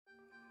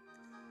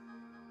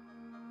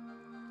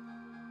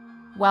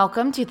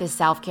Welcome to the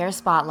Self-Care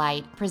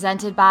Spotlight,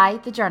 presented by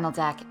The Journal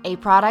Deck, a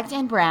product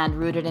and brand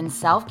rooted in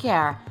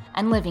self-care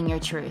and living your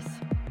truth.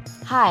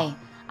 Hi,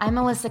 I'm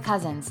Melissa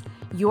Cousins,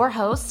 your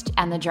host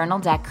and The Journal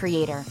Deck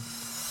creator.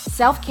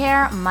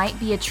 Self-care might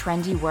be a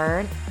trendy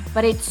word,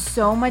 but it's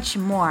so much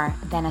more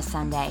than a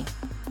Sunday.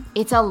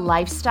 It's a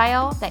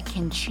lifestyle that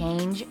can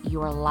change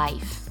your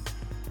life.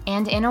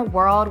 And in a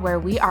world where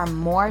we are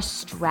more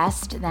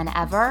stressed than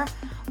ever,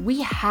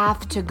 we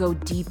have to go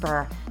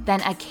deeper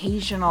than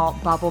occasional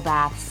bubble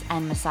baths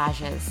and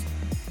massages.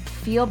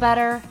 Feel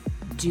better,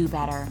 do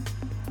better.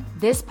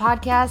 This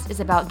podcast is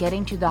about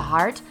getting to the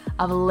heart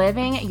of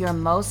living your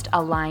most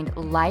aligned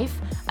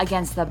life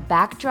against the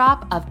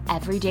backdrop of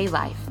everyday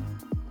life.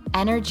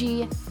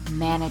 Energy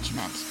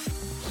management,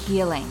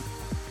 healing,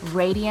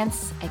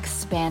 radiance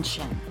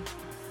expansion,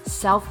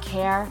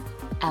 self-care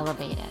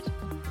elevated.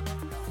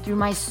 Through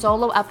my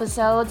solo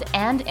episodes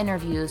and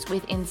interviews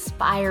with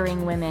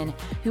inspiring women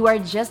who are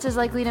just as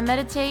likely to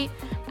meditate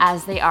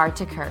as they are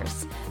to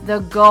curse. The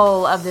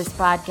goal of this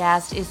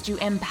podcast is to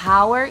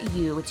empower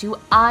you to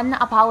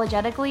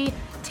unapologetically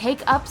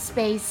take up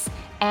space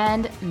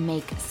and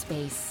make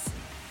space.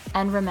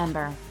 And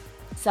remember,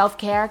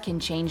 self-care can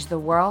change the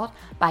world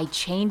by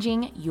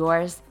changing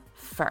yours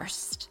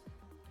first.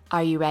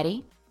 Are you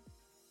ready?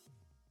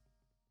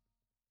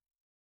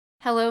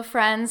 Hello,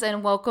 friends,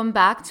 and welcome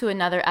back to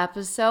another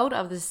episode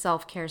of the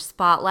Self-Care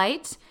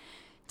Spotlight.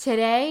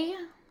 Today,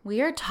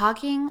 we are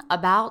talking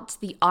about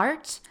the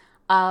art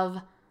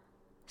of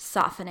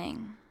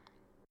softening.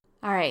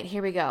 All right,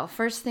 here we go.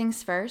 First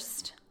things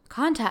first,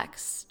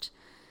 context.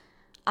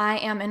 I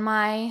am in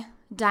my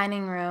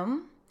dining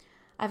room.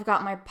 I've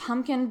got my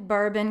pumpkin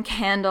bourbon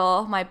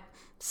candle, my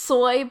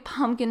soy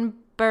pumpkin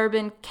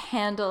bourbon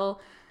candle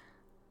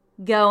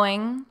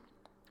going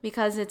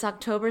because it's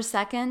October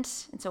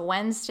 2nd. It's a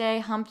Wednesday,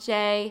 hump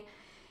day,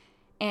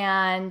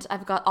 and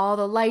I've got all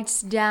the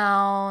lights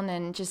down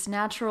and just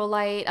natural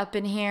light up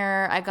in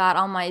here. I got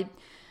all my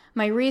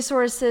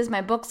resources, my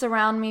books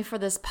around me for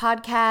this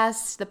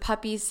podcast. The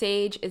puppy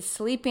Sage is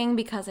sleeping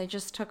because I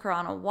just took her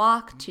on a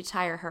walk to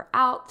tire her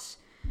out.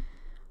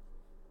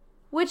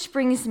 Which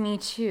brings me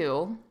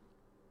to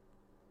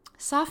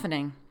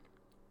softening.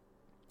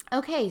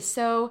 Okay,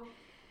 so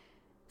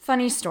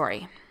funny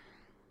story.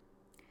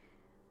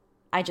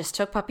 I just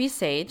took puppy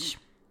Sage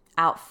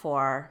out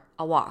for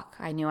a walk.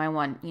 I knew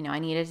I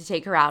needed to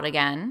take her out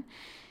again.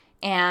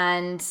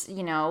 And,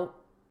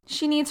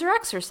 she needs her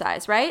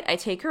exercise, right? I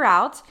take her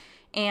out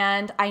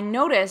and I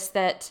notice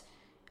that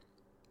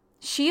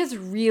she is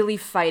really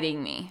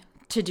fighting me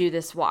to do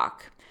this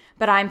walk.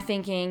 But I'm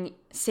thinking,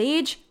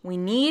 Sage, we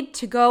need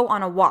to go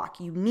on a walk.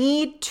 You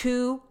need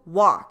to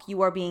walk. You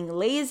are being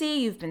lazy.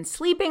 You've been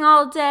sleeping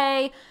all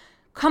day.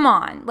 Come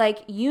on,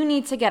 you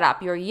need to get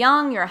up. You're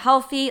young, you're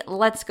healthy,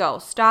 let's go.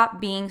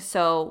 Stop being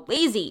so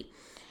lazy.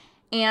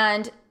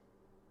 And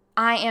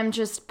I am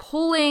just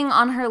pulling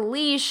on her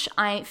leash.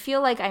 I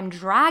feel like I'm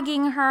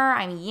dragging her,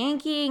 I'm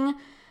yanking,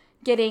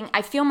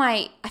 I feel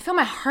my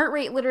heart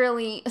rate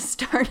literally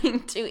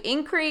starting to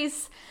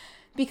increase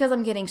because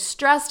I'm getting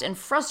stressed and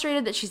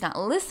frustrated that she's not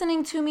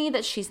listening to me,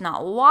 that she's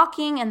not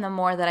walking, and the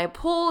more that I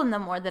pull and the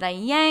more that I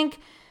yank,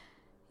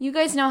 you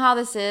guys know how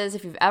this is.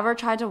 If you've ever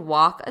tried to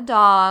walk a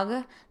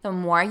dog, the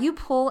more you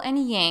pull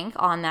and yank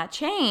on that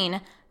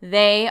chain,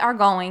 they are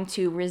going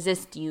to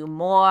resist you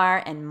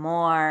more and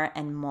more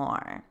and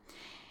more.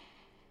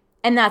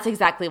 And that's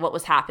exactly what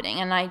was happening.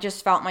 And I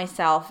just felt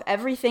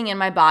everything in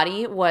my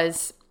body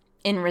was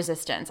in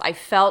resistance. I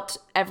felt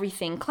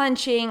everything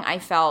clenching. I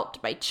felt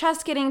my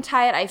chest getting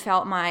tight. I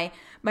felt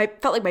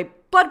felt like my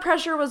blood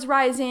pressure was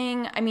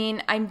rising. I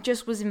mean, I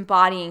just was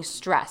embodying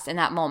stress in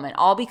that moment,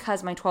 all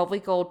because my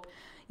 12-week-old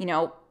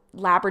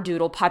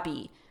Labradoodle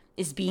puppy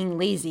is being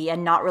lazy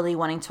and not really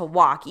wanting to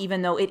walk,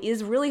 even though it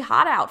is really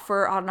hot out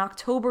for an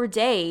October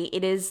day.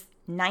 It is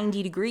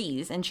 90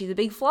 degrees and she's a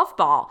big fluff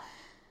ball.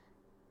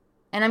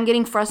 And I'm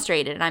getting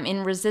frustrated and I'm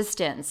in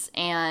resistance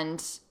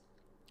and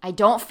I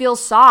don't feel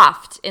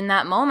soft in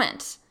that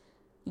moment.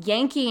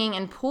 Yanking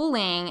and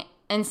pulling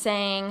and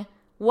saying,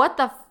 what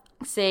the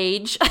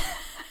Sage?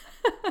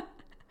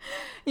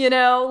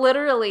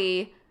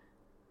 Literally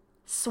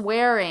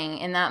swearing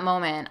in that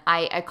moment.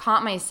 I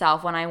caught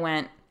myself when I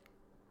went,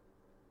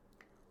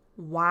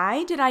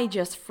 why did I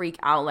just freak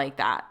out like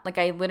that?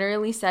 I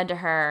literally said to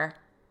her,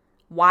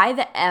 why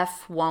the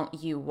F won't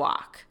you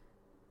walk?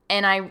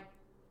 And I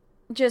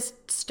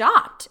just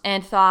stopped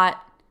and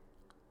thought,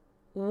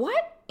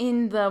 what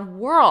in the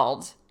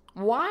world?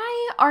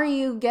 Why are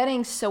you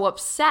getting so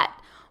upset?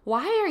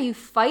 Why are you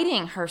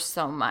fighting her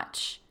so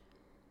much?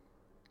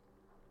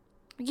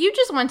 You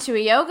just went to a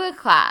yoga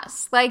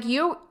class.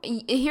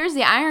 Here's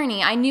the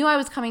irony. I knew I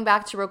was coming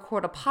back to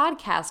record a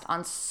podcast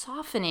on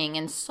softening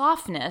and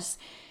softness,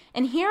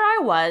 and here I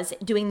was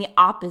doing the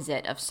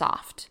opposite of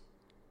soft.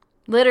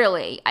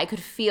 Literally, I could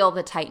feel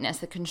the tightness,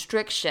 the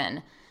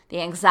constriction,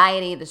 the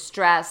anxiety, the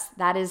stress.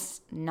 That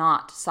is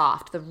not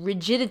soft. The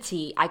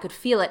rigidity, I could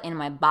feel it in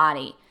my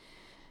body.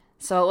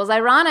 So it was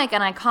ironic,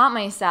 and I caught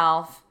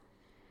myself,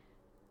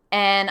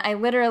 and I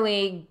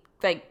literally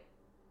like,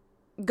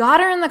 got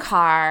her in the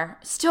car,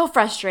 still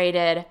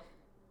frustrated,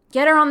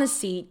 get her on the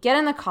seat, get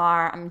in the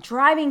car. I'm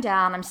driving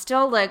down. I'm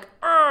still like,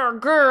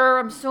 grr,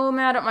 I'm so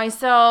mad at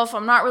myself.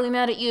 I'm not really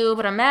mad at you,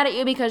 but I'm mad at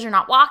you because you're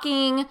not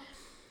walking.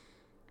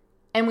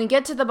 And we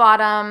get to the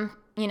bottom,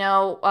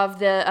 of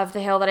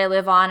the hill that I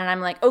live on. And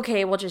I'm like,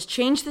 okay, we'll just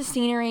change the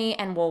scenery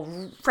and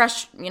we'll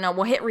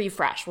hit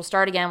refresh. We'll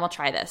start again. We'll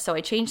try this. So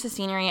I change the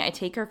scenery. I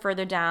take her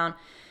further down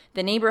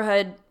the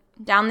neighborhood,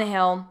 down the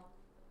hill,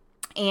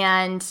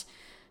 and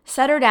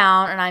set her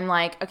down. And I'm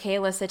like, okay,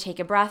 Alyssa, take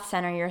a breath,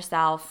 center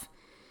yourself.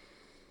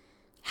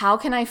 How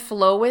can I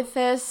flow with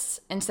this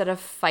instead of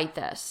fight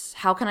this?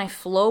 How can I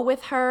flow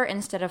with her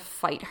instead of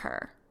fight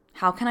her?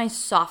 How can I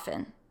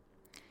soften?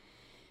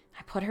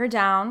 I put her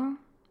down,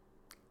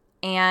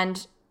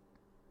 and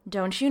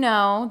don't you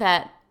know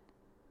that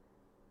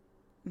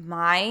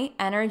my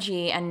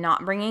energy and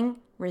not bringing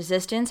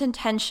resistance and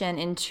tension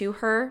into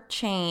her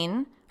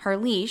chain, her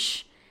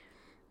leash,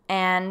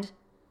 and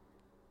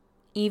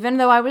even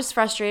though I was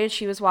frustrated,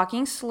 she was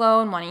walking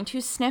slow and wanting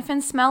to sniff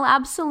and smell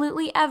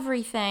absolutely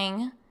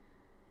everything.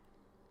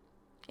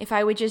 If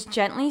I would just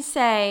gently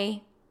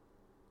say,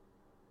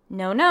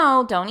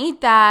 no, don't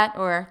eat that,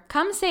 or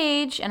come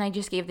Sage, and I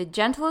just gave the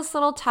gentlest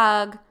little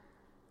tug,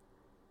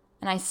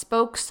 and I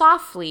spoke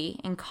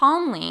softly and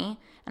calmly,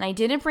 and I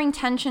didn't bring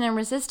tension and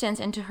resistance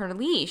into her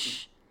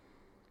leash,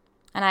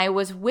 and I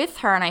was with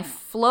her, and I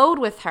flowed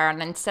with her,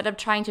 and instead of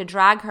trying to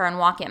drag her and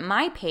walk at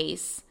my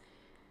pace,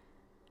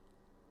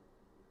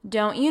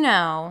 don't you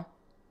know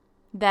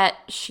that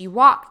she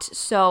walked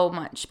so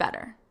much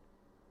better?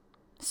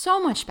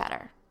 So much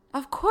better.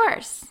 Of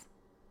course,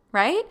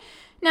 right?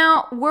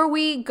 Now, were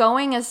we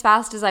going as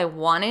fast as I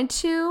wanted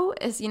to,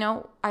 as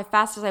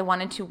fast as I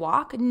wanted to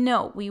walk?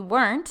 No, we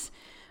weren't.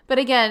 But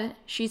again,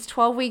 she's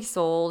 12 weeks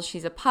old.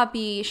 She's a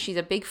puppy. She's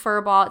a big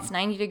fur ball. It's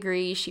 90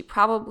 degrees. She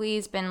probably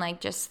has been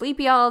just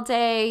sleepy all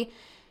day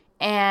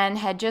and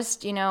had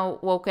just,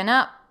 woken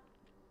up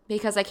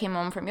because I came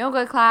home from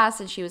yoga class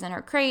and she was in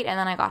her crate and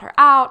then I got her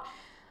out.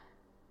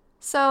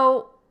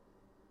 So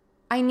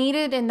I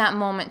needed in that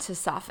moment to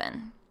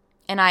soften.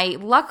 And I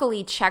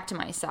luckily checked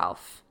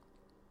myself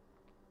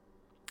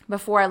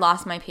before I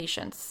lost my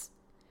patience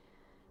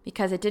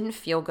because it didn't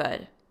feel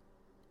good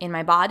in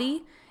my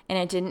body and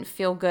it didn't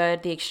feel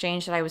good, the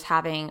exchange that I was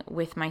having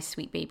with my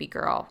sweet baby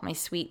girl, my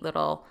sweet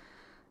little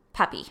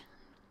puppy.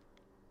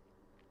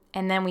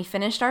 And then we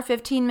finished our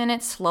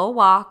 15-minute slow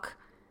walk.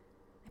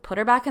 I put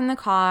her back in the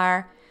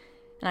car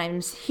and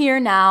I'm here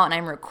now and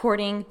I'm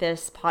recording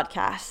this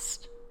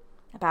podcast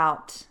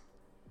about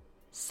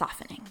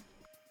softening.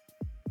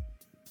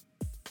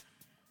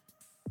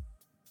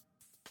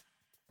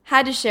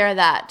 Had to share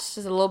that, just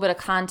a little bit of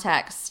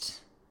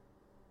context.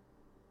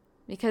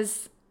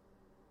 Because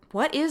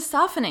what is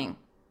softening?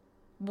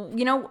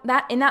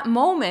 That in that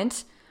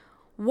moment,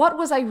 what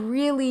was I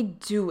really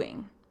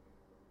doing?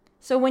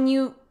 So when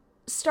you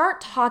start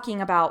talking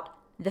about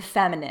the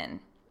feminine,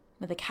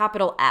 with a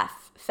capital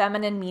F,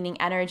 feminine meaning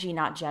energy,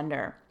 not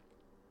gender,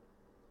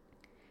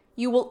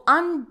 you will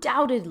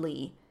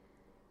undoubtedly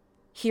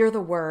hear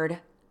the word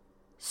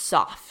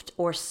soft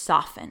or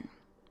soften.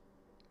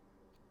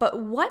 But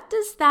what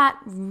does that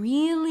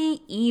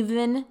really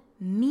even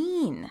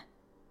mean?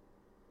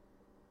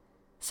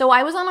 So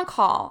I was on a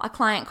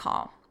client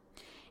call,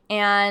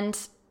 and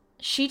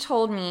she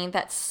told me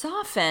that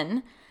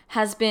soften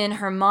has been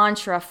her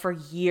mantra for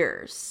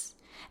years.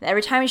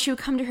 Every time she would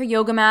come to her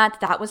yoga mat,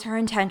 that was her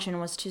intention,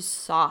 was to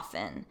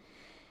soften.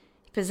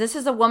 Because this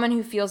is a woman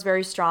who feels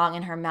very strong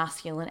in her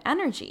masculine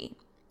energy.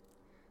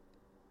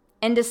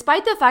 And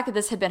despite the fact that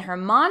this had been her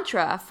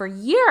mantra for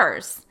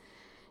years,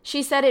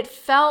 she said it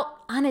felt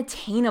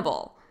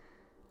unattainable,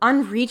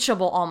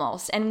 unreachable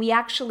almost. And we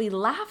actually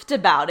laughed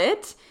about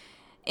it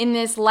in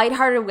this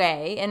lighthearted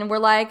way. And we're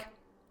like,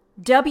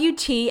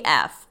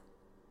 WTF?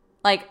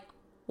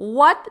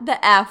 What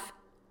the F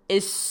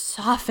is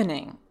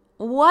softening?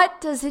 What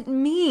does it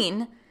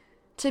mean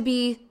to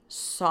be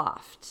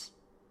soft?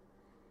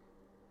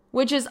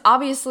 Which is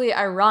obviously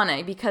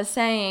ironic because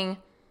saying,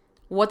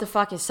 what the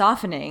fuck is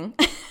softening?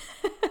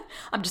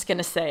 I'm just going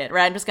to say it,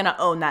 right? I'm just going to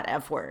own that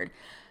F word.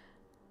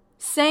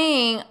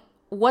 Saying,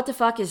 what the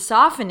fuck is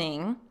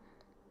softening?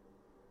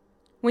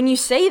 When you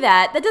say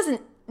that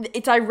doesn't,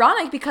 it's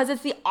ironic because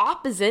it's the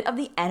opposite of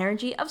the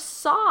energy of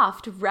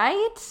soft,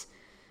 right?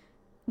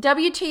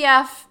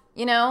 WTF,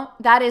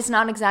 that is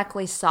not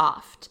exactly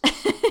soft.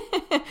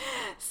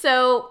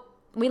 So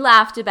we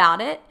laughed about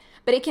it,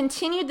 but it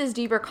continued this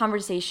deeper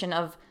conversation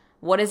of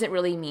what does it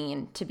really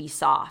mean to be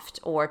soft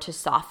or to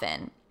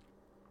soften?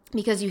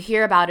 Because you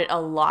hear about it a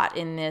lot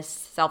in this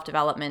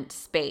self-development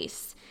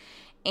space.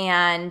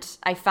 And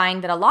I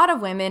find that a lot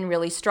of women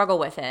really struggle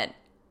with it,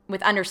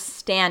 with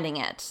understanding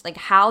it.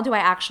 How do I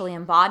actually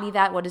embody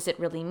that? What does it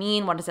really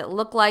mean? What does it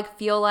look like,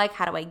 feel like?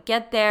 How do I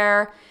get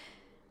there?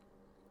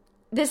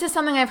 This is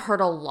something I've heard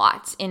a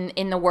lot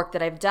in the work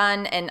that I've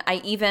done. And I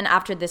even,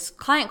 after this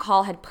client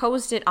call, had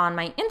posted on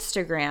my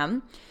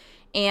Instagram.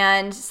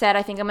 and said,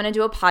 I think I'm going to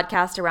do a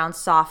podcast around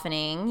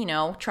softening,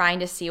 trying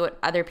to see what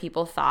other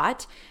people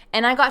thought.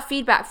 And I got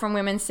feedback from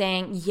women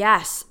saying,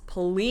 yes,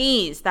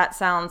 please, that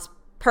sounds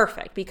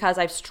perfect because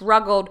I've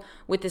struggled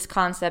with this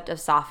concept of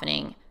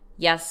softening.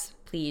 Yes,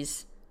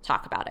 please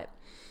talk about it.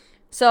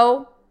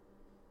 So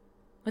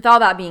with all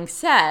that being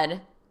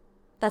said,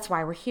 that's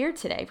why we're here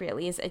today,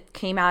 really, is it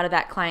came out of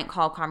that client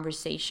call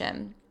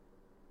conversation.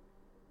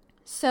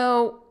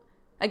 So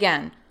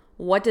again,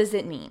 what does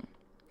it mean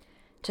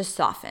to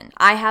soften?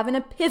 I have an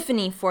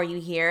epiphany for you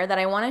here that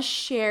I want to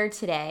share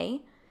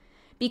today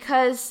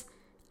because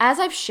as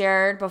I've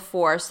shared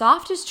before,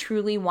 soft is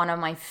truly one of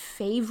my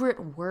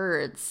favorite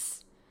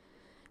words.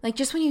 Like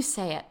just when you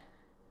say it,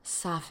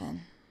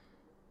 soften,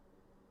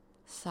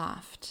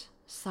 soft,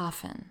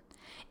 soften.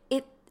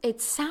 It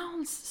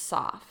sounds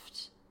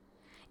soft.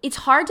 It's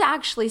hard to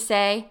actually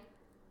say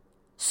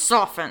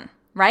soften,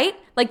 right?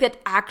 Like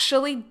that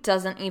actually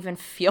doesn't even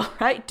feel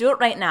right. Do it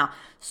right now.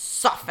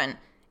 Soften.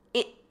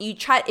 If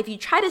you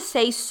try to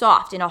say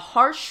soft in a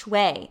harsh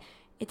way,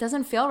 it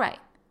doesn't feel right.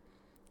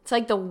 It's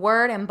like the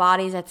word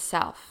embodies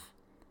itself.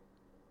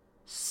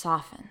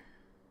 Soften.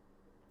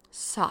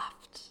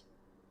 Soft.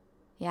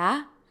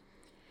 Yeah?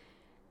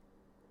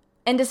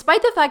 And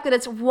despite the fact that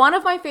it's one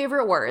of my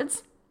favorite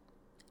words,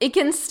 it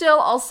can still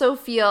also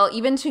feel,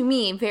 even to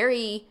me,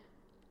 very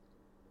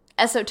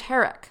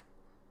esoteric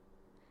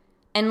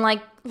and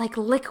like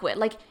liquid.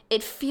 Like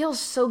it feels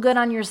so good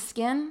on your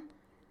skin,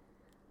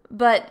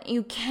 but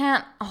you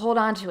can't hold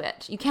on to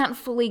it. You can't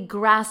fully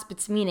grasp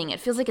its meaning. It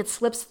feels like it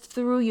slips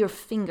through your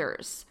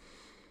fingers.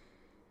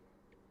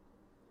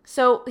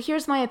 So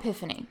here's my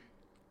epiphany.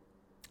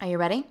 Are you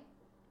ready?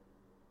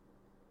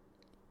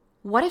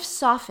 What if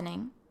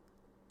softening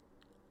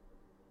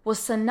was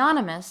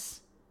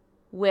synonymous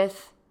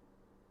with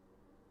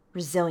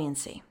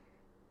resiliency?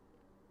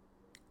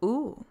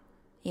 Ooh,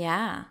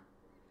 yeah.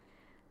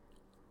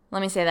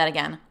 Let me say that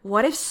again.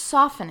 What if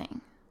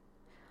softening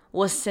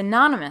was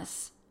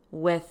synonymous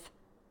with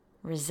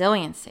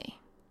resiliency?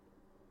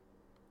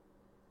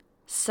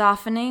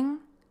 Softening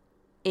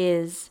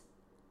is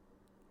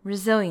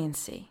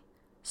resiliency.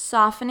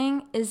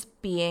 Softening is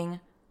being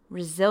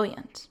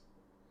resilient.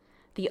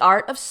 The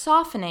art of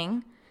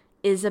softening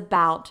is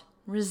about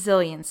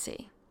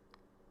resiliency.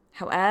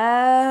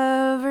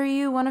 However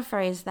you want to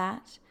phrase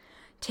that,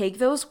 take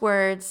those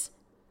words,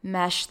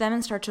 mesh them,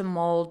 and start to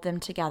mold them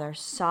together.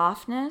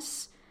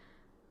 Softness,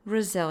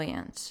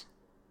 resilient.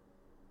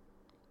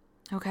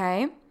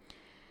 Okay?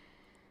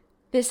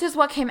 This is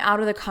what came out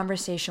of the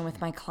conversation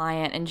with my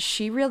client, and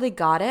she really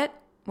got it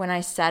when I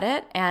said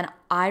it, and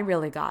I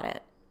really got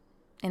it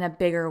in a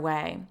bigger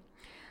way.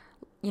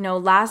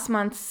 Last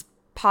month's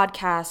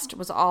podcast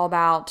was all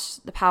about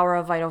The Power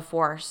of Vital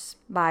Force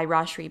by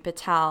Rashri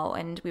Patel,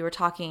 and we were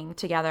talking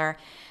together.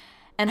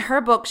 In her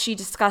book, she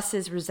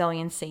discusses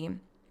resiliency.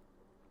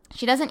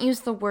 She doesn't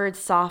use the word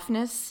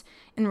softness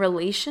in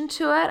relation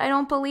to it, I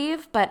don't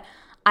believe, but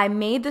I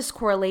made this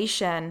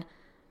correlation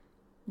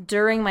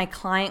during my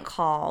client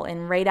call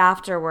and right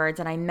afterwards,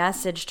 and I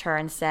messaged her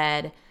and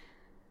said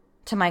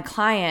to my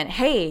client,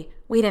 hey,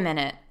 wait a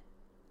minute.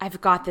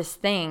 I've got this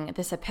thing,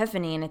 this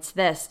epiphany, and it's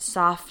this.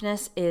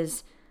 Softness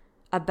is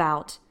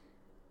about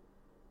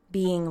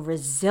being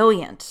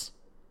resilient,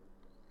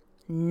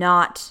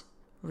 not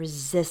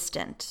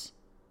resistant.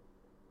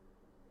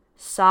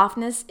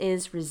 Softness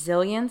is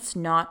resilience,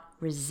 not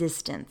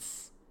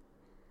resistance.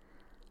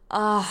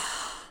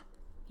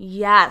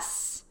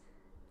 Yes,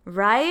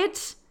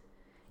 right?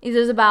 It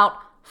is about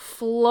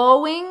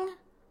flowing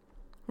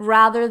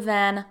rather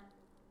than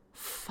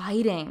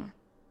fighting.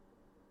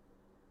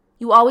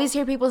 You always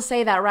hear people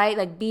say that, right?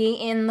 Like being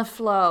in the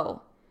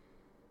flow.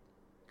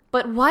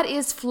 But what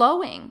is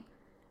flowing?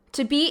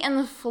 To be in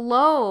the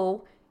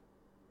flow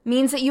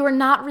means that you are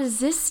not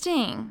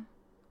resisting,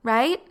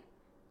 right?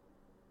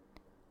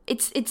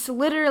 It's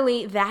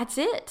literally, that's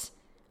it.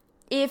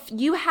 If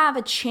you have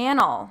a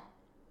channel,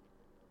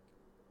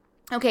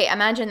 okay,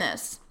 imagine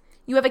this.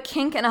 You have a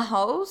kink in a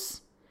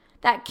hose.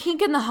 That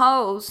kink in the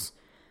hose,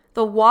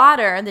 the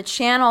water, the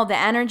channel, the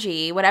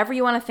energy, whatever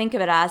you want to think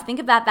of it as, think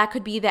of that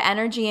could be the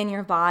energy in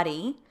your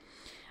body.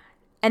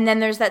 And then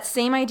there's that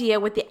same idea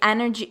with the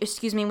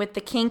with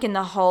the kink in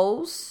the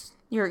hose,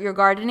 your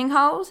gardening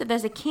hose. If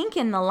there's a kink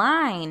in the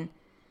line,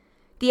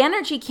 the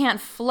energy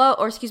can't flow,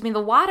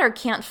 the water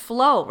can't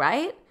flow,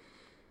 right?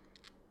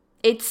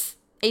 It's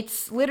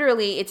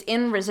literally, it's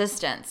in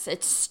resistance.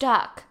 It's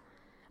stuck.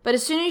 But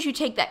as soon as you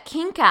take that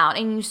kink out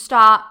and you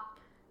stop,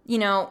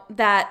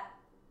 that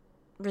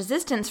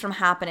resistance from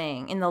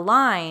happening in the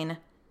line,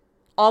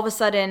 all of a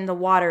sudden the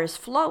water is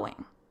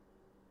flowing.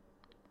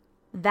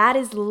 That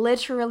is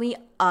literally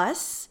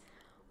us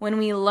when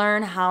we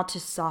learn how to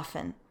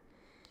soften.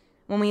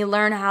 When we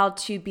learn how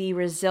to be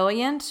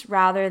resilient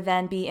rather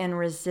than be in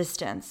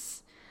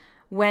resistance.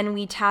 When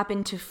we tap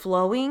into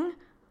flowing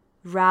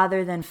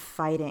rather than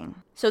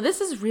fighting. So this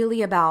is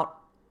really about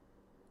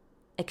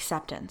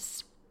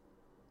acceptance.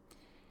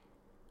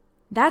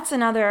 That's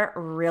another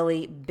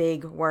really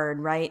big word,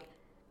 right?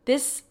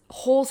 this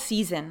whole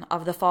season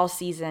of the fall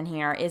season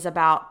here is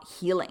about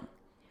healing.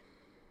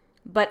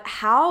 But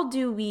how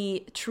do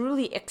we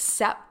truly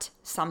accept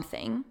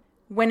something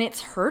when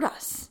it's hurt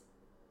us?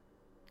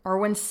 Or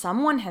when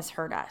someone has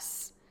hurt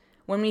us?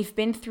 When we've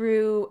been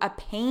through a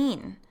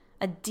pain,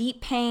 a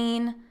deep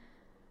pain?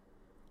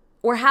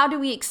 Or how do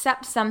we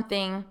accept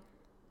something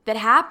that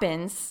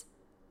happens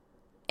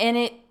and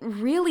it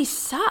really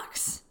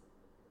sucks?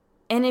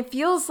 And it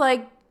feels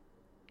like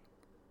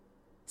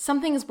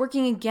something is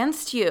working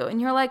against you.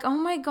 And you're like, oh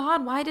my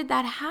God, why did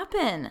that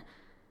happen?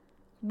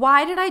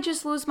 Why did I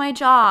just lose my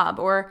job?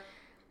 Or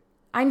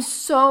I'm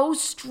so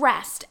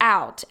stressed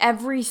out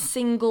every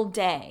single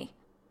day.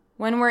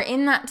 When we're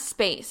in that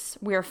space,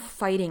 we're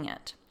fighting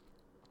it.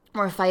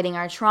 We're fighting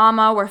our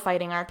trauma. We're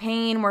fighting our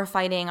pain. We're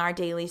fighting our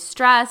daily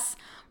stress.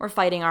 We're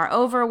fighting our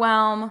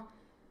overwhelm.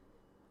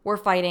 We're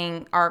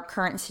fighting our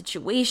current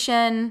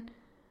situation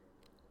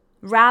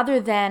rather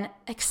than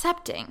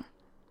accepting.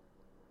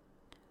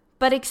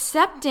 But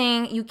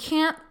accepting, you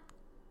can't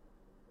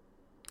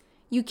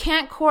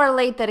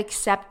correlate that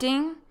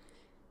accepting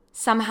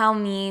somehow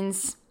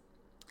means,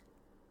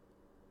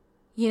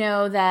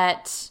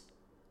 that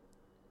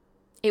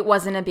it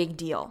wasn't a big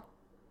deal.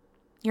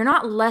 You're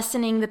not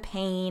lessening the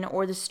pain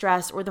or the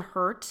stress or the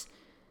hurt.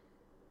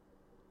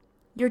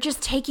 You're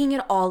just taking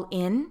it all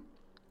in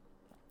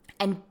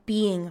and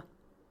being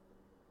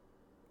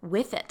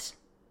with it,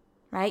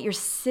 right? You're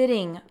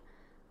sitting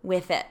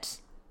with it.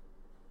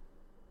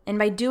 And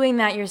by doing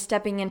that, you're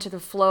stepping into the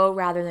flow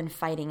rather than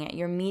fighting it.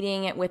 You're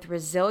meeting it with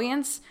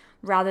resilience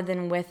rather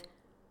than with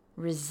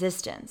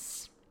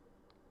resistance.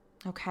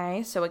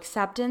 Okay, so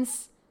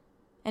acceptance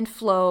and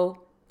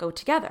flow go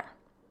together.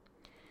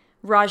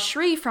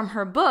 Rajshri, from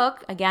her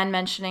book, again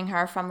mentioning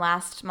her from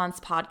last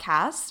month's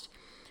podcast,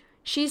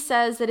 she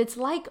says that it's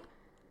like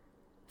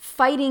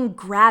fighting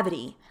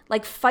gravity,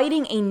 like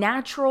fighting a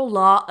natural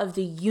law of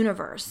the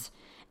universe.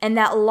 And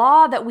that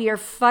law that we are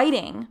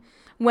fighting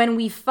when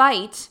we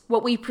fight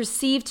what we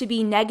perceive to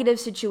be negative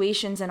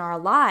situations in our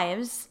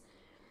lives,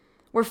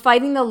 we're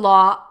fighting the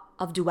law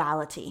of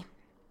duality.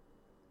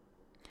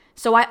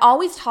 So I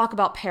always talk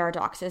about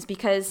paradoxes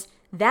because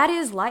that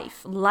is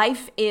life.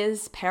 Life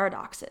is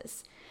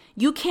paradoxes.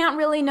 You can't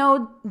really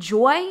know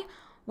joy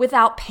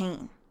without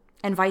pain,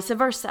 and vice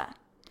versa.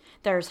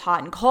 There's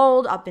hot and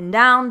cold, up and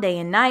down, day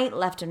and night,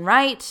 left and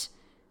right.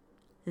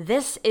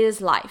 This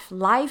is life.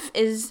 Life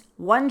is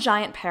one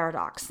giant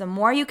paradox. The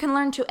more you can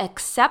learn to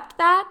accept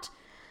that,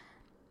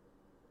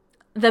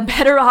 the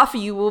better off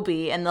you will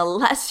be and the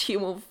less you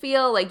will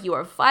feel like you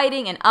are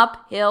fighting an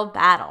uphill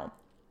battle.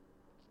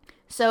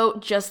 So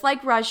just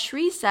like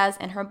Rajshri says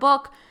in her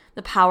book,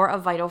 The Power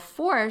of Vital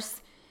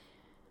Force,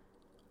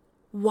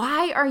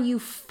 why are you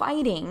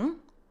fighting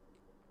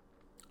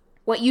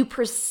what you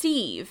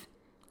perceive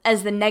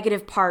as the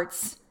negative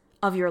parts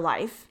of your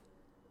life?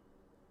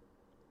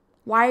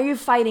 Why are you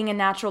fighting a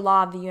natural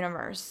law of the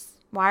universe?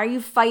 Why are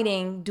you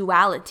fighting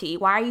duality?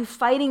 Why are you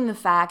fighting the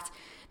fact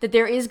that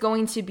there is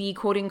going to be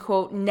quote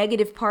unquote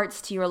negative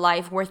parts to your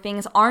life where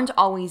things aren't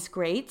always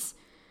great?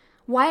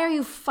 Why are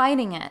you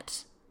fighting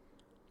it?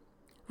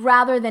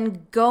 Rather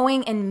than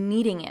going and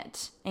meeting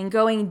it and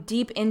going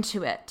deep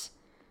into it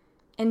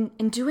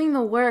and doing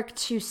the work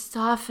to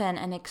soften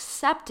and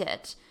accept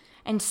it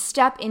and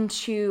step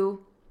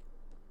into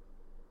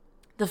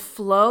the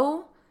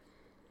flow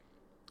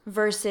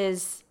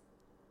versus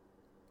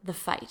the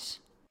fight.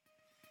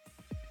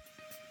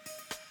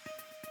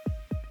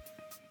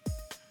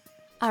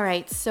 All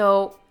right,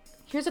 so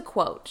here's a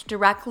quote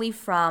directly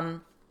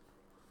from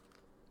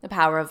The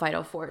Power of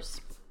Vital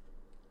Force.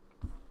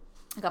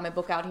 I got my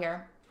book out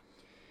here.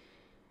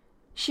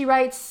 She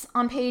writes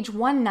on page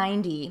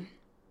 190,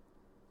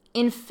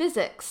 "In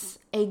physics,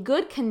 a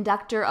good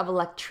conductor of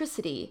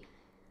electricity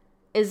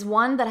is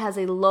one that has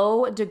a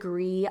low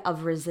degree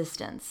of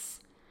resistance,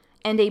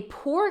 and a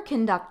poor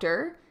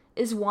conductor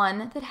is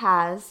one that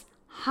has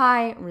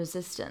high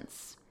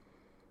resistance.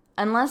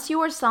 Unless you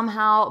are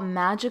somehow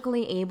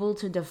magically able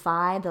to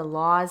defy the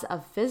laws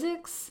of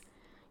physics,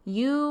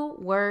 you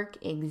work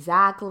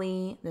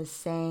exactly the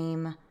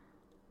same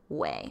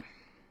way."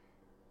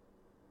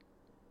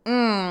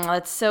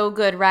 That's so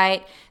good,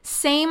 right?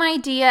 Same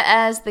idea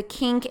as the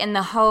kink in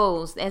the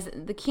hose, as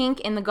the kink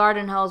in the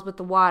garden hose with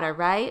the water,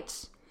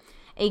 right?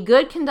 A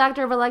good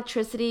conductor of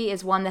electricity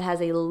is one that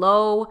has a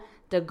low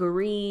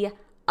degree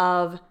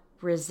of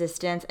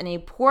resistance, and a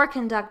poor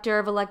conductor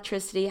of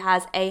electricity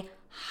has a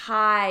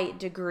high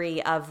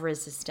degree of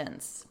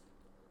resistance.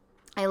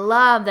 I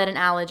love that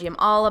analogy. I'm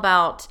all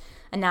about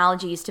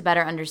analogies to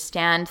better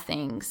understand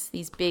things,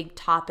 these big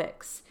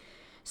topics.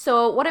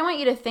 So what I want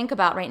you to think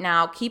about right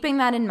now, keeping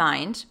that in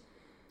mind,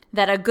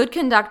 that a good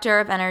conductor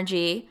of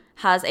energy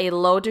has a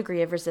low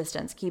degree of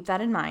resistance. Keep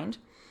that in mind.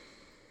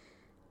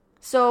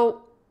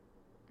 So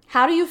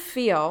how do you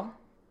feel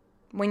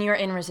when you're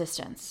in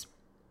resistance?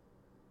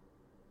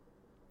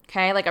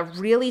 Okay, like a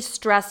really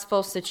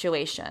stressful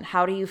situation.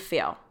 How do you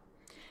feel?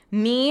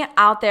 Me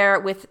out there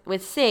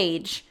with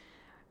Sage,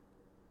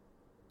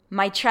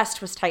 my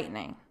chest was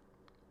tightening.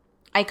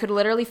 I could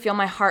literally feel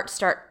my heart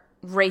start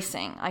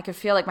racing. I could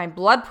feel like my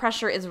blood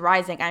pressure is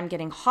rising. I'm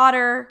getting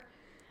hotter.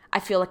 I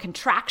feel a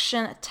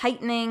contraction, a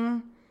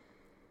tightening,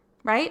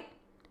 right?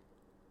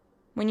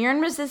 When you're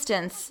in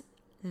resistance,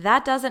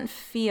 that doesn't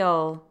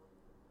feel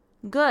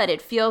good.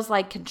 It feels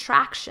like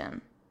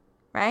contraction,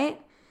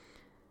 right?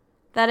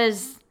 That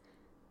is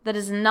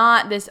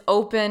not this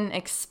open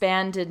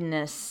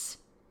expandedness,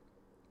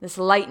 this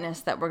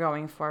lightness that we're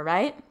going for,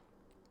 right?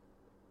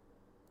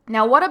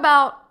 Now, what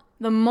about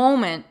the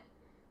moment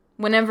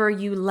whenever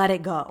you let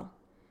it go?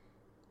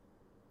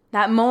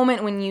 That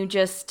moment when you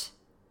just,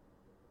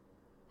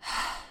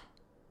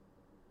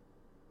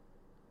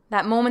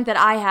 that moment that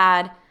I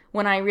had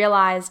when I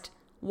realized,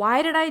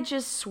 why did I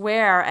just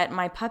swear at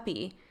my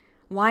puppy?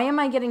 Why am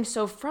I getting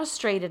so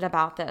frustrated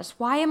about this?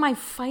 Why am I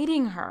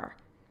fighting her?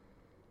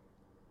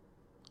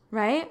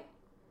 Right?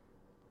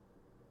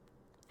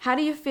 How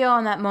do you feel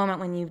in that moment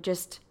when you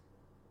just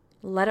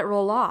let it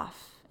roll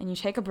off and you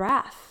take a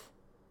breath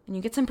and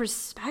you get some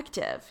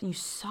perspective and you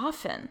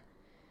soften?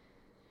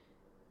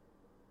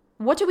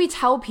 What do we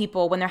tell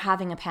people when they're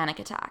having a panic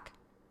attack?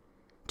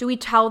 Do we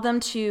tell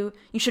them you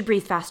should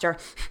breathe faster?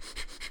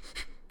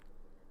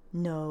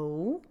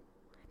 No.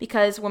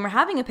 Because when we're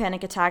having a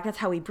panic attack, that's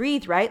how we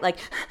breathe, right? Like,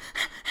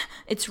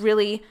 it's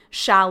really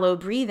shallow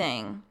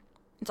breathing.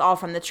 It's all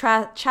from the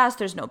chest.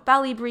 There's no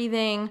belly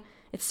breathing.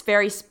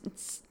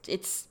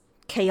 It's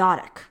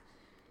chaotic.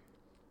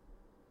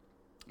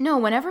 No,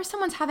 whenever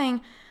someone's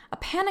having a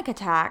panic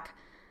attack,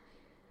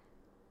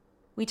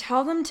 we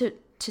tell them to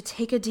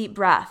take a deep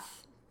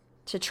breath,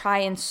 to try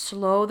and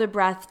slow the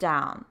breath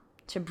down,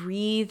 to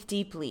breathe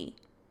deeply,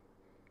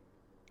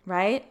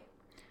 right?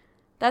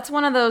 That's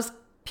one of those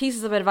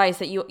pieces of advice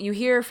that you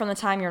hear from the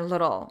time you're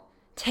little.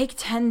 Take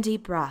 10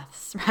 deep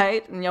breaths,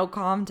 right? And you'll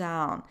calm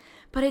down.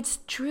 But it's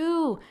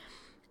true,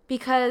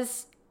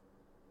 because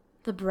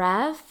the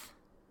breath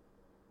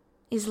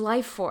is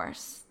life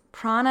force.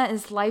 Prana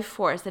is life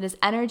force. That is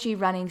energy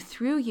running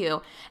through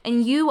you.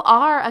 And you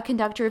are a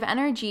conductor of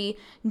energy,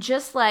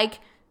 just like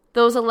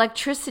those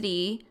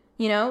electricity,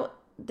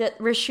 that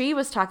Rishi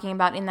was talking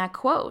about in that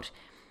quote.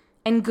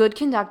 And good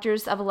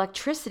conductors of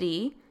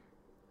electricity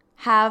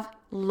have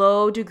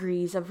low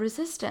degrees of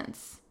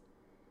resistance.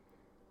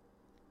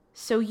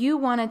 So you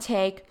want to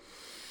take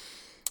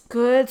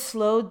good,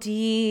 slow,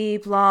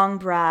 deep, long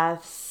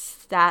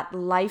breaths, that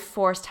life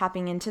force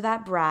tapping into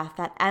that breath,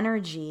 that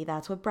energy,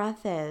 that's what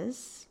breath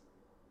is.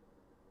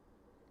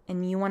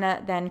 And you want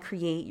to then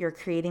you're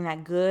creating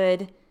that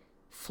good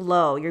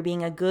flow. You're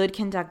being a good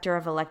conductor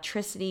of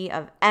electricity,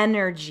 of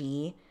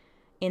energy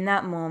in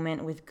that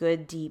moment with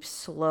good, deep,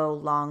 slow,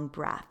 long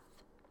breath.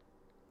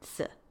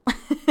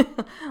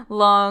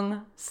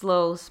 Long,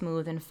 slow,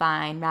 smooth, and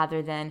fine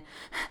rather than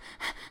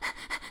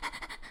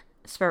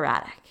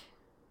sporadic,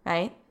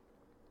 right?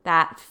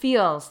 That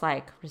feels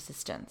like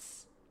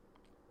resistance.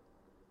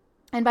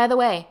 And by the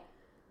way,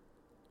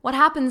 what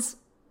happens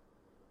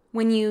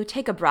when you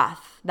take a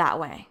breath that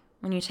way?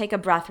 When you take a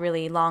breath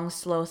really long,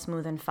 slow,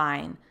 smooth, and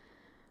fine,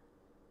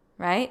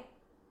 right?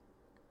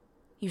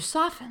 You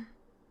soften.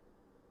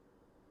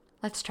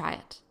 Let's try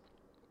it.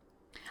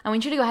 I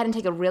want you to go ahead and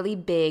take a really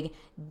big,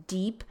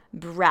 deep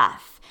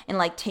breath and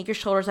take your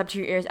shoulders up to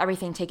your ears,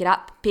 everything. Take it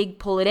up, big,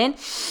 pull it in.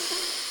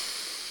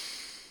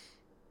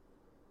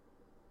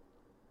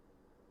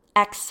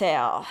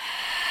 Exhale.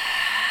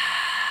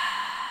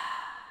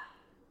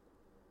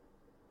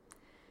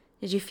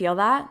 Did you feel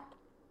that?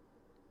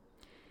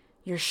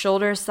 Your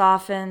shoulders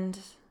softened,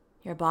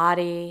 your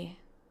body,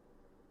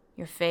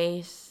 your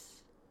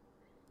face,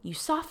 you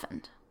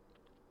softened.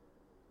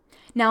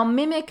 Now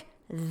mimic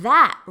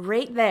that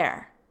right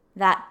there,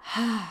 that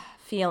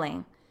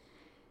feeling.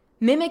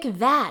 Mimic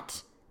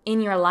that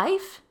in your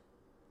life,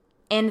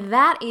 and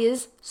that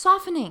is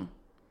softening.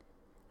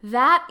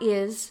 That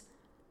is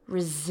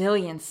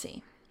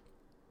resiliency.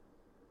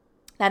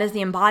 That is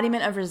the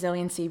embodiment of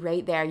resiliency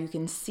right there. You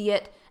can see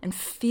it and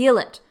feel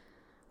it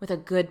with a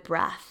good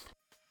breath.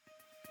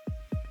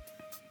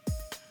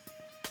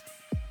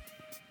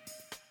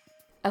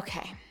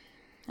 Okay,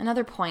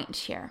 another point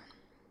here.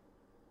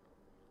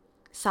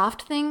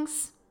 Soft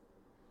things,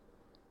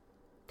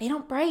 they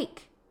don't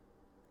break.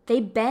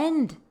 They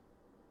bend.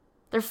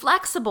 They're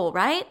flexible,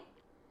 right?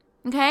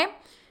 Okay?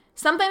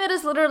 Something that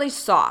is literally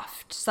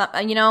soft.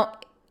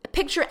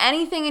 Picture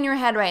anything in your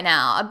head right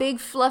now. A big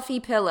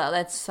fluffy pillow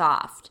that's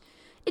soft.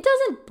 It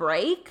doesn't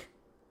break,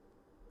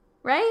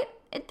 right?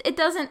 It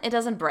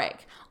doesn't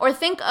break. Or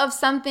think of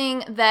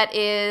something that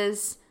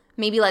is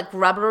maybe like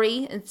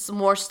rubbery. It's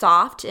more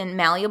soft and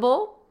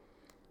malleable.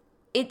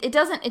 It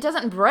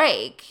doesn't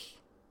break.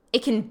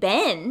 It can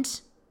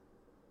bend,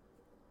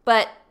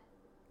 but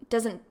it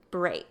doesn't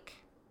break.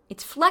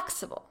 It's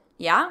flexible.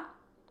 Yeah?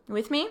 You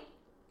with me?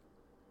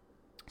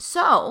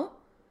 So,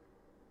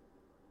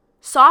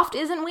 soft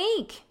isn't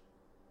weak.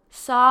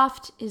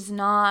 Soft is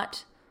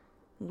not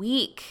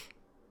weak.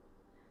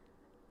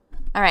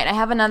 All right, I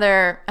have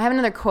another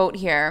quote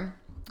here.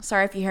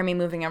 Sorry if you hear me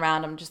moving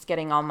around. I'm just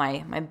getting all my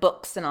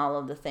books and all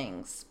of the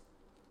things.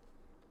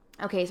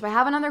 Okay, so I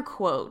have another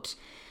quote.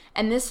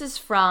 And this is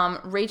from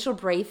Rachel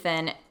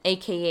Brathen,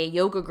 aka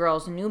Yoga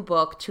Girl's new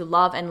book, To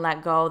Love and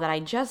Let Go, that I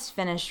just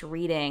finished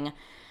reading.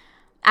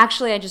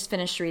 Actually, I just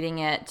finished reading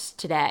it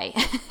today.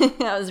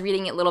 I was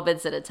reading it little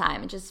bits at a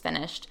time. I just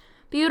finished.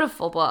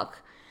 Beautiful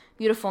book,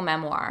 beautiful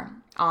memoir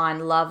on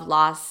love,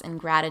 loss, and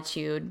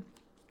gratitude.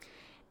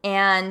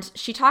 And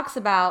she talks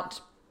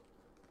about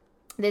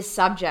this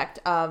subject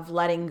of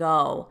letting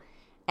go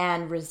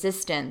and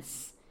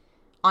resistance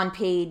on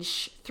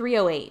page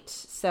 308.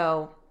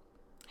 So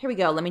here we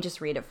go. Let me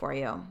just read it for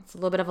you. It's a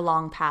little bit of a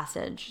long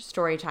passage.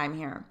 Story time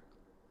here.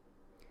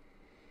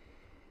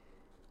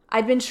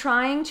 I'd been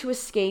trying to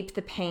escape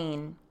the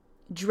pain,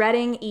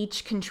 dreading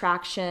each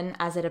contraction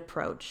as it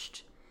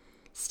approached.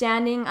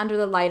 Standing under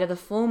the light of the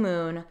full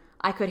moon,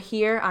 I could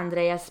hear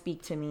Andrea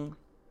speak to me.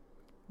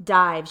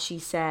 Dive, she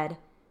said.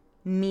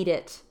 Meet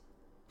it.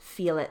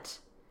 Feel it.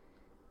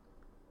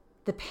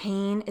 The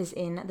pain is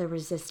in the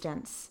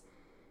resistance.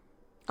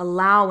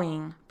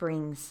 Allowing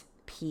brings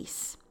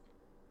peace.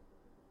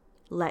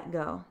 Let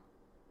go.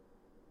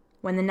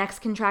 When the next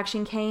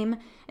contraction came,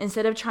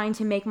 instead of trying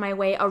to make my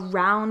way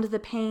around the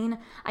pain,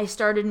 I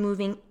started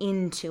moving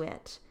into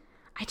it.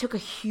 I took a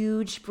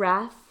huge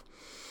breath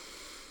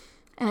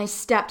and I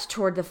stepped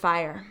toward the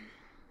fire.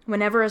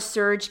 Whenever a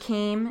surge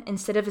came,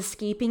 instead of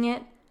escaping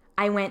it,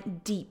 I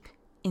went deep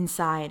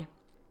inside.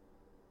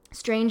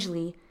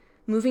 Strangely,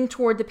 moving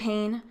toward the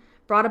pain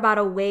brought about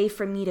a way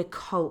for me to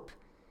cope,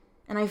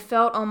 and I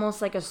felt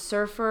almost like a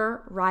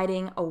surfer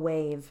riding a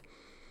wave.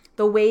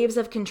 The waves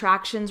of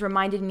contractions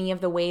reminded me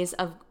of the waves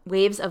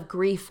of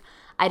grief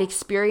I'd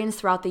experienced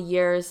throughout the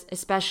years,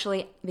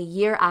 especially the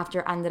year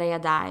after Andrea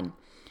died.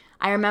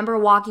 I remember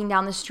walking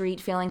down the street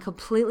feeling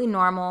completely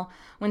normal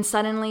when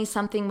suddenly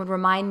something would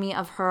remind me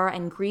of her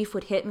and grief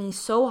would hit me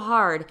so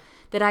hard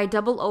that I'd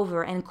double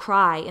over and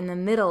cry in the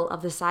middle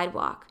of the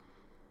sidewalk.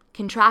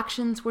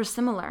 Contractions were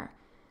similar.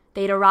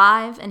 They'd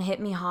arrive and hit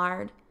me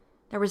hard.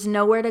 There was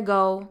nowhere to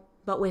go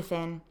but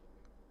within.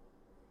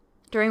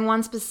 During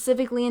one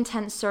specifically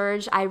intense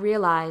surge, I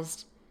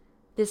realized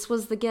this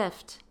was the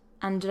gift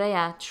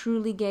Andrea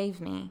truly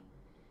gave me.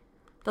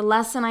 The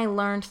lesson I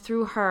learned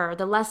through her,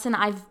 the lesson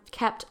I've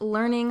kept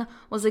learning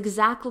was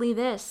exactly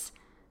this: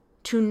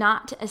 to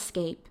not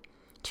escape,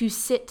 to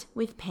sit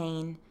with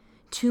pain,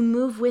 to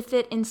move with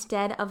it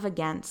instead of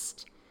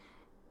against.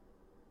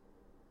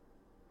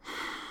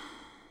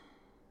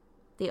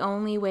 The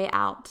only way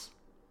out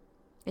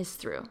is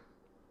through.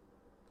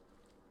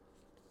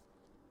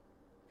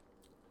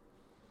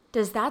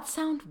 Does that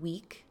sound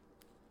weak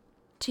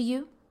to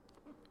you?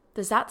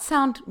 Does that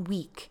sound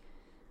weak,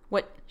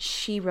 what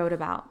she wrote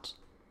about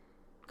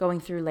going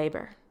through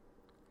labor?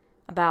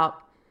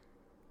 About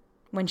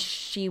when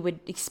she would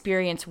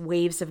experience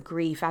waves of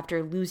grief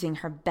after losing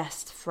her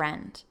best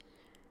friend.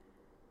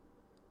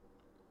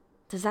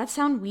 Does that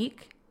sound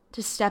weak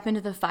to step into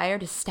the fire,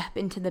 to step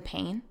into the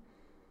pain?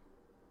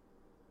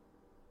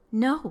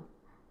 No,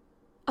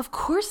 of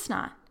course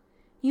not.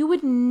 You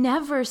would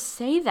never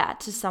say that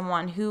to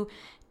someone who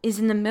is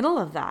in the middle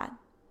of that.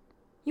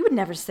 You would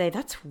never say,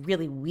 that's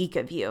really weak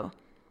of you.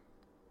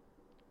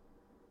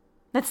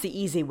 That's the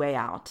easy way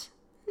out.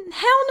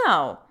 Hell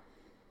no.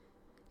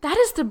 That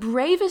is the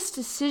bravest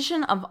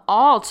decision of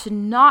all, to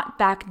not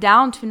back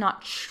down, to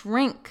not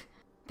shrink.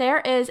 There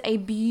is a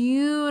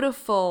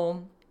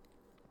beautiful,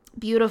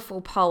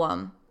 beautiful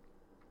poem.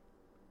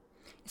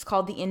 It's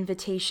called The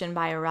Invitation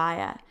by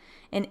Araya.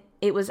 And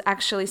it was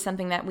actually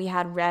something that we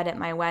had read at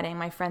my wedding.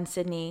 My friend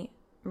Sydney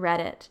read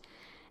it.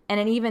 And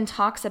it even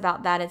talks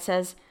about that. It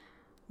says,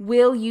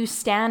 will you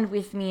stand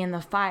with me in the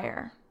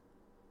fire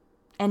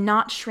and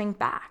not shrink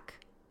back?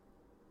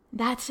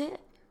 That's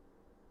it.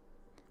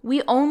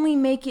 We only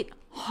make it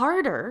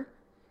harder.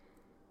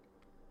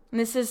 And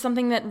this is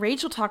something that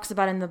Rachel talks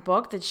about in the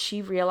book, that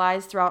she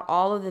realized throughout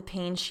all of the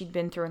pain she'd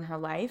been through in her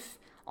life,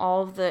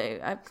 all of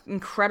the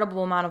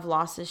incredible amount of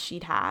losses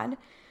she'd had.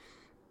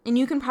 And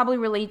you can probably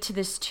relate to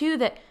this too,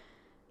 that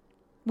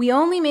we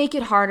only make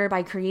it harder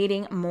by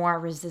creating more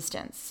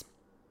resistance.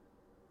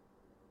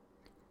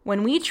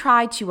 When we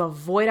try to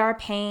avoid our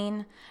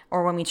pain,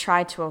 or when we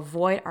try to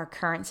avoid our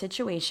current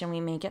situation,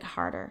 we make it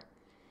harder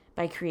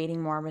by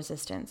creating more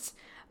resistance.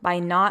 By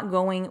not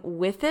going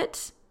with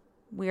it,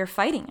 we are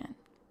fighting it.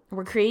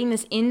 We're creating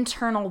this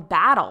internal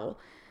battle.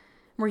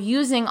 We're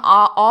using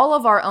all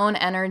of our own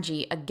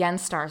energy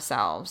against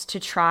ourselves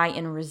to try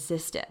and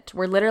resist it.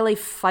 We're literally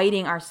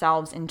fighting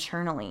ourselves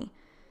internally.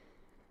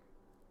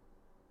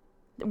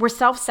 We're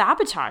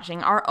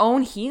self-sabotaging our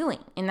own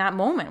healing in that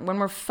moment when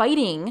we're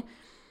fighting.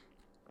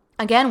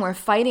 Again, we're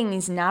fighting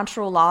these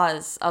natural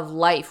laws of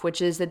life,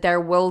 which is that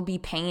there will be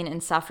pain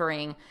and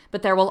suffering,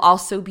 but there will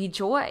also be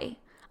joy.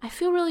 I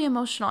feel really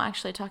emotional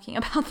actually talking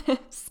about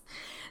this.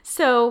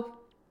 So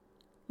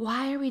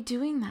why are we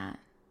doing that?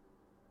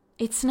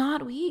 It's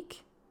not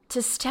weak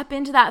to step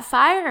into that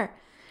fire.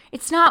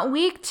 It's not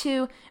weak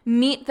to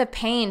meet the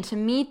pain, to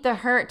meet the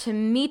hurt, to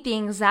meet the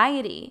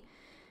anxiety.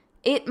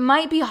 It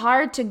might be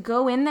hard to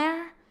go in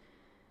there,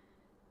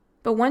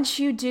 but once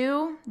you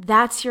do,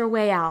 that's your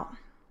way out.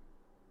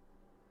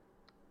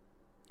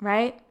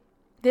 Right?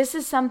 This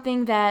is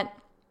something that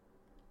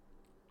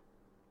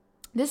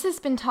this has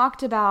been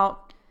talked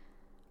about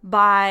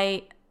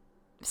by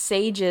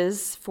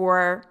sages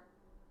for,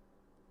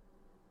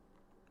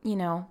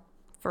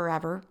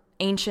 forever.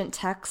 Ancient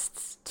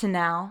texts to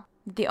now.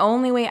 The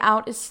only way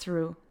out is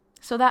through.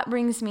 So that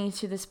brings me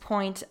to this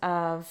point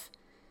of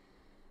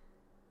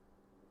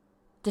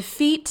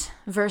defeat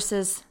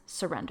versus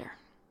surrender.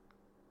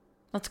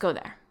 Let's go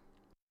there.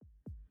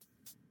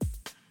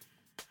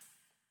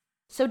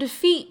 So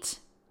defeat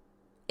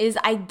is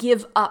I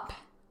give up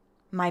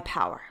my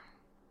power.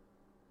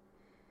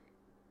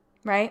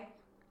 Right?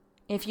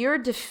 If you're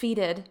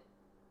defeated,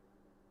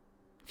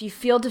 if you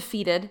feel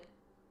defeated,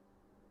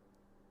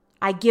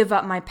 I give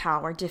up my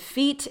power.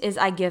 Defeat is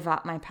I give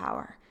up my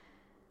power.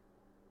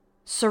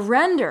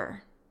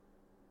 Surrender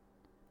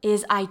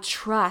is I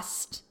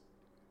trust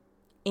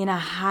in a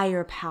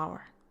higher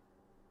power.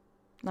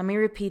 Let me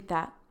repeat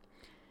that.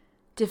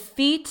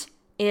 Defeat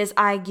is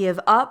I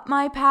give up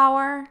my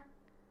power.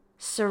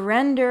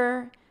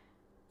 Surrender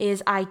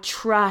is I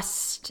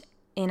trust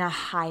in a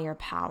higher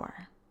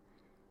power.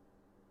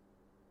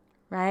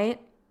 Right?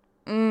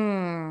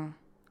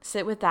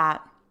 Sit with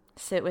that.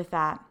 Sit with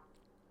that.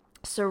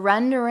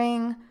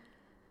 Surrendering,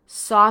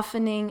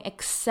 softening,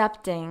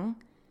 accepting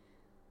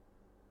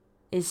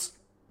is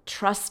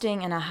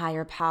trusting in a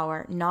higher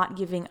power, not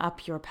giving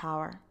up your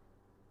power.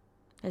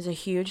 There's a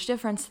huge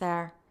difference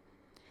there.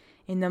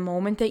 In the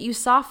moment that you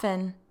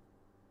soften,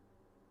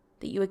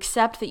 that you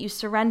accept, that you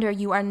surrender,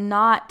 you are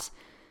not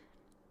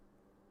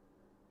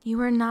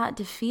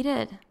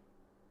defeated.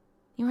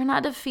 You are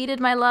not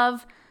defeated, my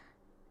love,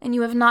 and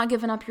you have not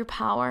given up your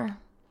power.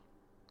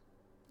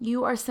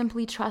 You are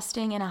simply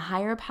trusting in a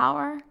higher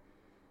power,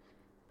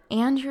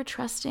 and you're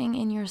trusting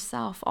in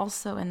yourself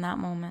also in that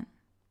moment.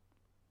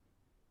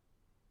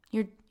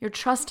 You're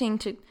trusting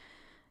to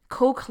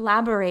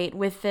co-collaborate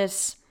with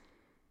this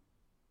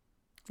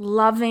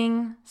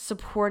loving,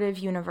 supportive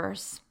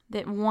universe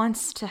that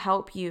wants to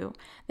help you,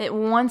 that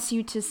wants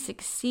you to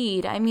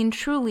succeed. I mean,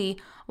 truly,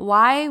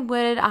 why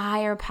would a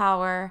higher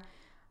power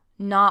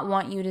not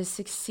want you to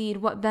succeed?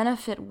 What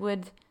benefit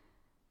would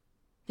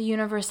the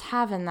universe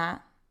have in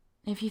that?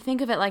 If you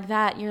think of it like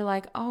that, you're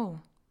like,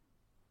 oh,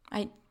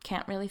 I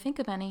can't really think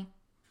of any.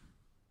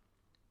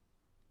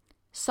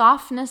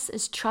 Softness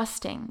is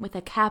trusting with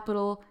a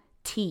capital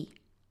T.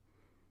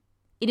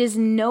 It is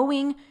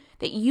knowing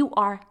that you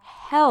are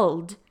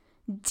held,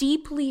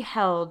 deeply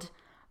held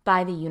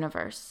by the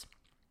universe,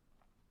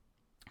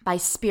 by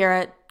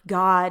spirit,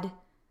 God,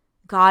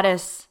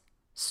 goddess,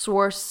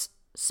 source,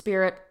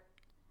 spirit.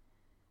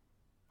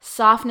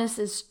 Softness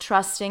is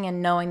trusting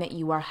and knowing that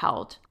you are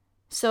held.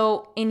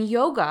 So in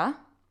yoga,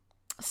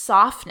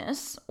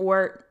 softness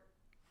or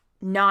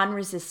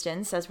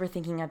non-resistance, as we're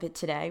thinking of it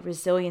today,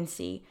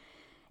 resiliency,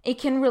 it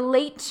can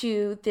relate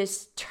to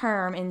this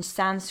term in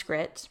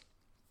Sanskrit.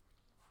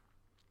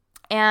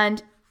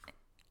 And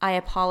I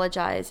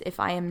apologize if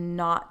I am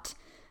not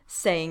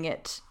saying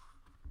it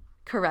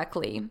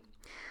correctly.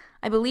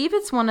 I believe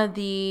it's one of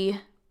the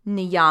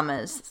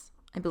niyamas,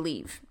 I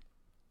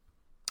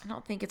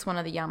don't think it's one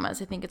of the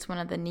yamas. I think it's one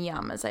of the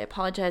niyamas. I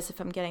apologize if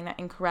I'm getting that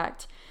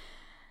incorrect.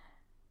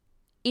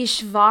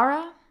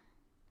 Ishvara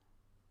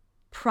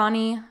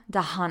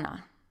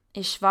Pranidhana.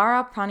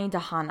 Ishvara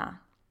Pranidhana.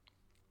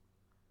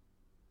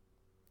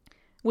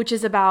 Which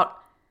is about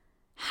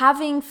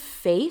having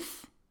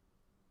faith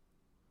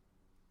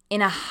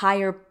in a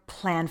higher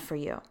plan for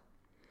you.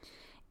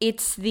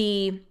 It's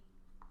the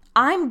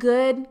I'm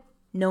good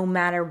no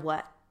matter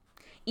what.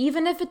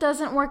 Even if it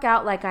doesn't work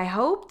out like I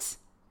hoped,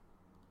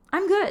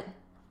 I'm good.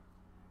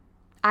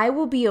 I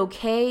will be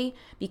okay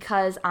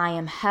because I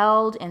am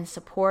held and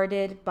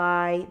supported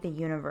by the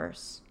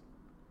universe.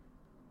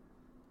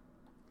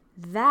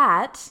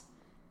 That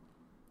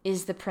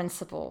is the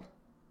principle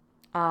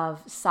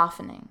of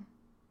softening,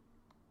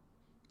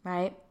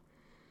 right?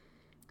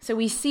 So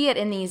we see it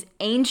in these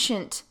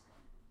ancient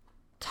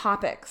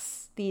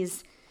topics,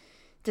 these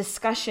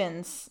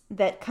discussions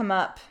that come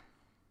up,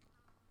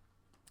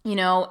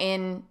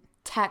 in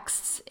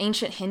texts,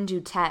 ancient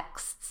Hindu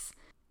texts.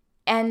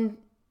 And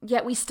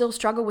yet we still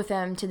struggle with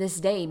them to this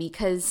day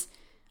because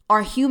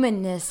our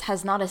humanness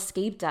has not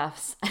escaped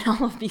us in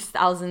all of these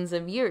thousands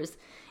of years.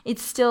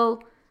 It's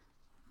still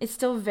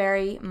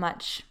very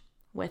much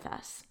with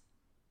us.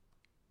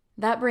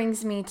 That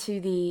brings me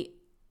to the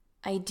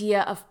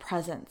idea of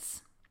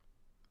presence,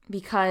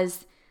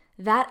 because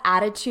that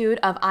attitude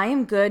of I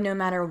am good no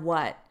matter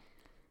what,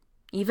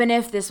 even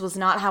if this was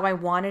not how I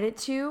wanted it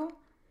to,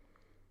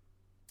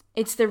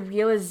 it's the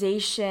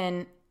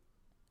realization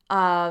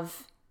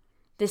of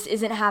this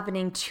isn't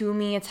happening to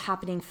me, it's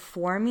happening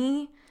for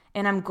me,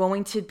 and I'm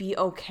going to be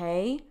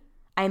okay.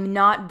 I'm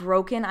not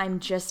broken, I'm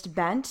just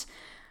bent.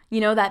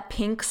 That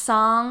Pink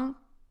song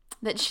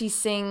that she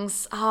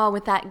sings,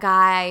 with that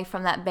guy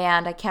from that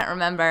band, I can't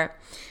remember.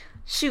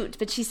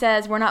 But she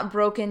says, we're not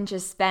broken,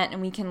 just bent,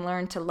 and we can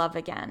learn to love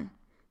again.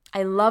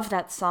 I love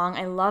that song.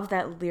 I love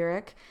that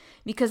lyric,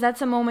 because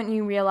that's a moment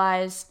you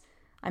realize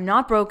I'm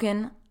not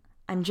broken,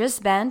 I'm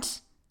just bent,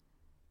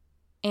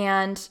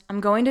 and I'm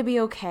going to be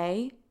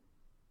okay,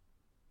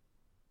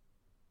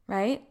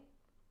 right?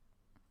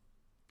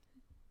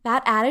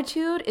 That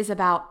attitude is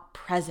about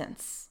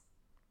presence.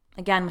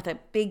 Again, with a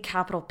big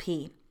capital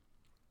P.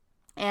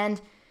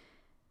 And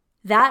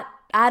that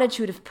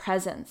attitude of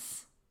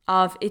presence,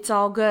 of it's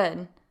all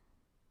good,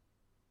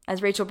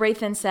 as Rachel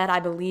Brathen said, I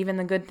believe in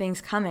the good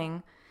things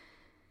coming,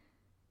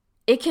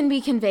 it can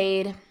be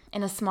conveyed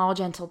in a small,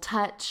 gentle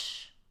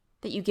touch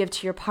that you give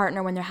to your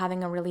partner when they're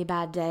having a really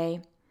bad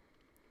day.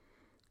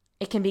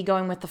 It can be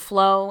going with the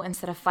flow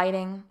instead of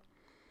fighting.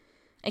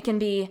 It can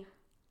be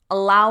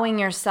allowing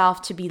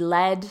yourself to be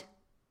led,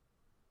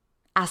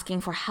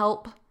 asking for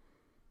help,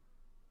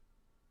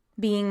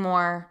 being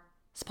more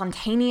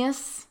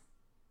spontaneous,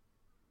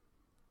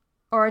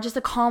 or just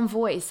a calm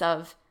voice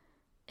of,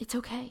 it's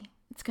okay,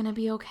 it's gonna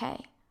be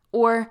okay.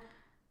 Or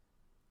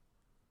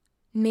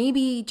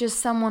maybe just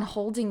someone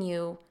holding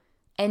you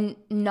and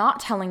not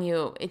telling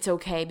you it's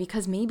okay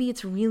because maybe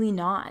it's really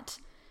not.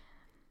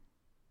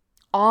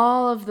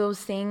 All of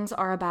those things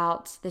are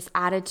about this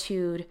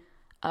attitude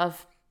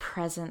of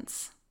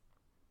presence.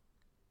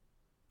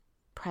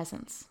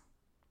 Presence.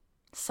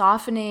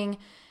 Softening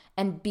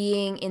and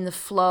being in the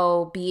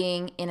flow,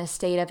 being in a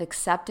state of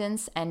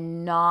acceptance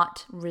and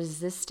not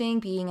resisting,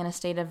 being in a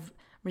state of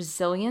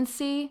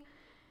resiliency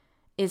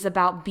is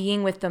about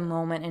being with the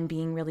moment and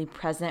being really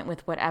present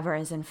with whatever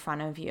is in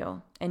front of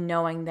you and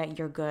knowing that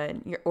you're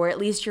good, or at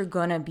least you're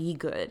gonna be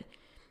good,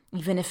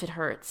 even if it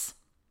hurts.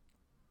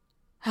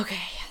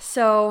 Okay,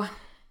 so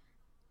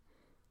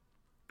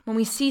when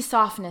we see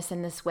softness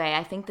in this way,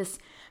 I think this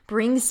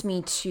brings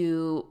me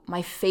to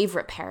my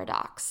favorite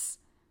paradox,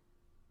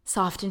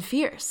 soft and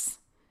fierce.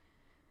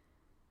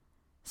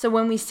 So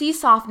when we see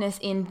softness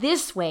in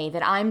this way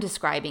that I'm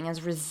describing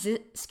as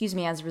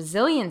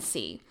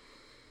resiliency,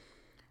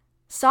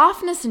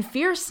 softness and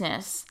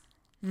fierceness,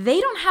 they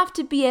don't have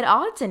to be at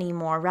odds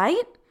anymore,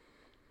 right?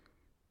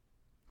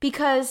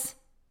 Because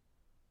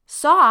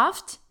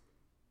soft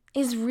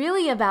is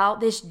really about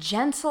this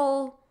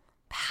gentle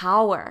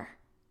power,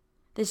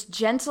 this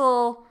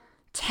gentle,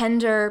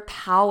 tender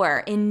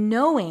power in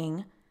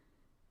knowing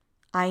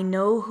I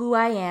know who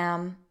I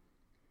am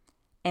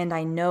and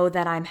I know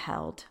that I'm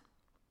held.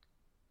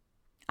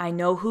 I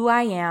know who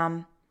I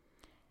am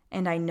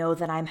and I know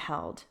that I'm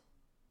held.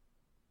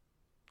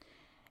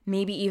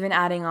 Maybe even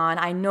adding on,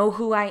 I know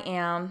who I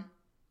am,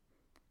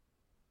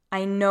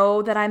 I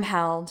know that I'm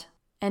held,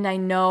 and I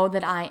know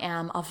that I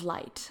am of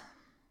light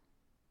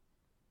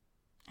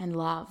and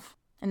love,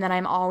 and that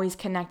I'm always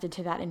connected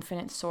to that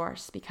infinite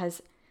source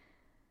because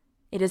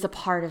it is a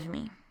part of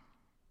me.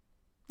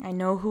 I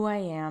know who I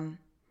am,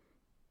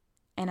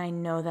 and I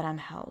know that I'm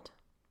held.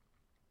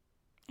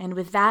 And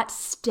with that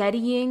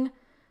steadying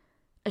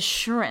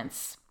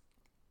assurance,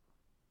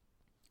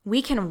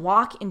 we can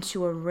walk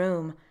into a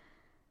room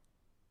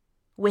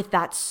with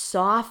that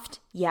soft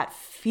yet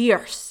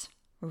fierce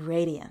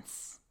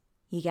radiance.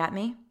 You get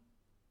me?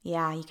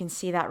 Yeah, you can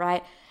see that,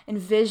 right?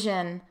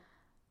 Envision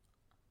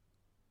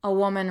a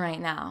woman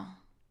right now,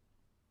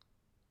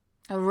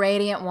 a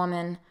radiant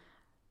woman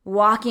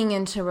walking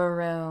into a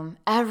room.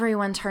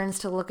 Everyone turns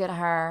to look at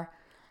her,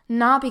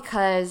 not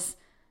because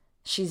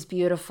she's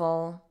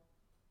beautiful,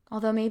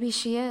 although maybe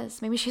she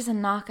is. Maybe she's a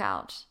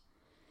knockout,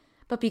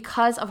 but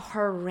because of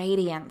her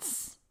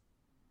radiance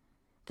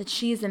that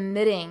she's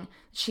emitting,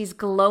 she's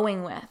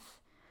glowing with,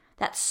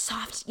 that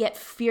soft yet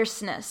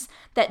fierceness,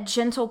 that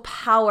gentle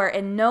power,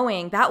 and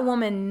knowing that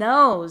woman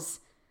knows,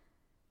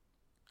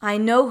 I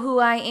know who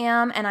I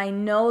am and I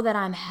know that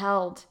I'm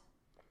held.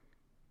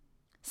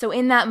 So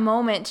in that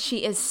moment,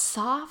 she is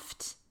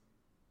soft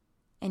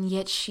and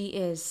yet she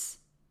is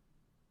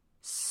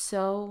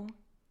so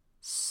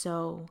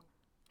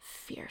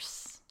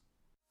fierce.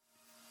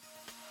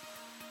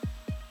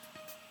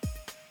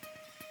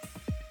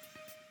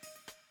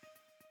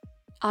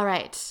 All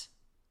right.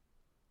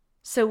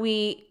 So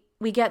we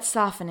get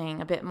softening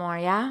a bit more,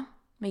 yeah?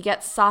 We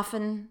get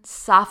softening,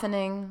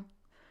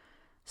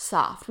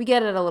 soft. We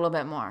get it a little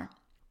bit more.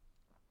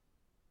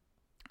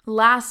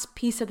 Last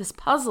piece of this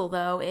puzzle,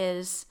 though,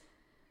 is,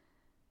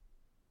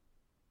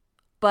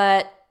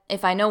 but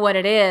if I know what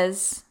it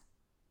is,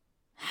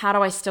 how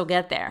do I still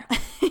get there?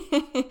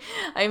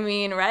 I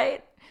mean,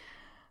 right?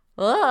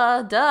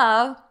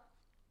 Duh.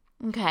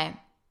 Okay.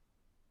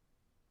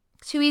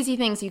 2 easy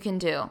things you can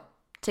do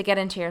to get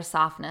into your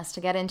softness, to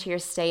get into your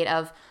state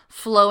of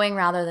flowing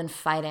rather than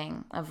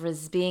fighting, of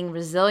being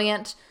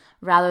resilient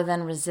rather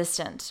than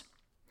resistant.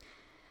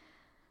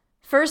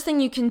 First thing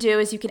you can do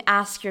is you can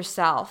ask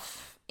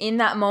yourself, in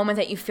that moment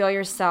that you feel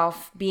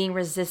yourself being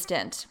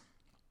resistant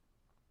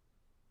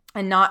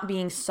and not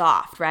being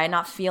soft, right?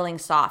 Not feeling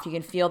soft. You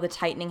can feel the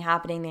tightening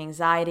happening, the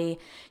anxiety.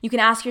 You can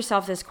ask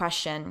yourself this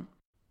question: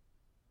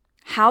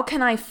 how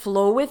can I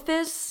flow with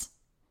this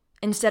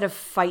instead of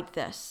fight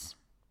this?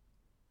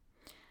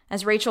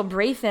 As Rachel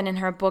Brathen in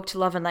her book To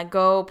Love and Let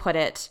Go put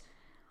it,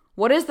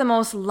 what is the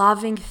most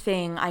loving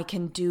thing I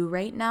can do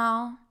right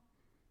now?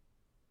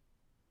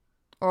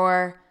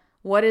 Or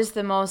what is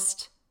the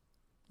most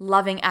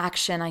loving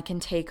action I can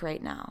take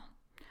right now?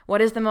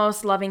 What is the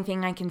most loving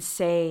thing I can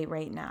say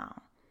right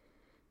now?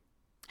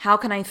 How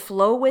can I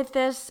flow with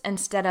this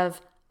instead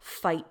of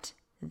fight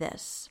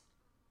this?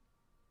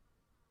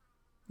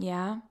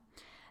 Yeah,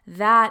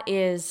 that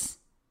is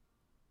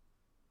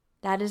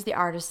the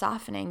art of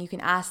softening. You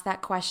can ask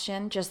that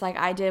question just like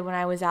I did when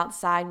I was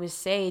outside with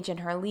Sage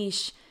and her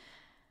leash.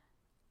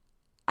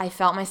 I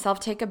felt myself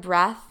take a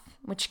breath,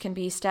 which can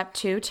be step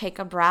 2, take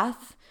a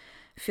breath,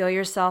 feel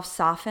yourself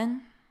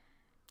soften,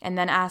 and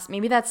then ask,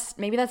 maybe that's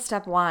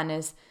step 1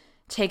 is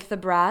take the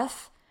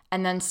breath,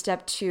 and then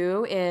step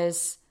 2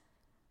 is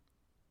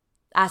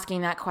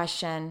asking that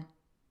question,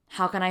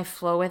 how can I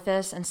flow with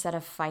this instead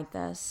of fight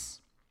this?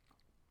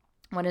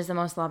 What is the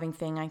most loving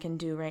thing I can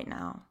do right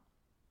now?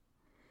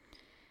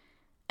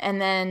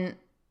 And then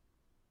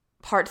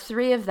part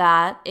 3 of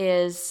that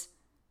is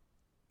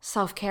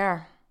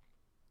self-care,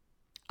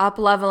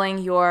 up-leveling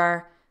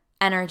your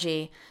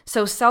energy.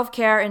 So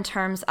self-care in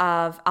terms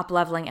of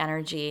up-leveling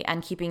energy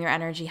and keeping your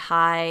energy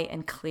high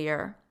and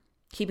clear,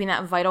 keeping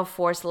that vital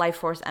force, life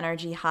force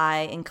energy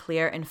high and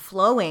clear and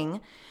flowing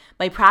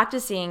by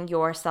practicing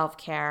your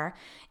self-care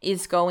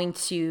is going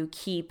to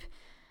keep,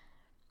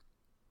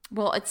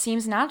 well, it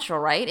seems natural,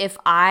 right? If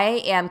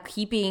I am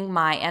keeping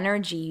my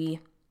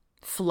energy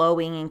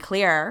flowing and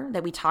clear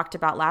that we talked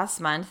about last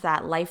month,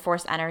 that life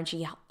force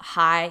energy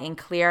high and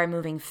clear and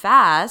moving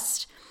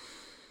fast,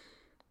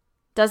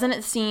 doesn't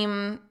it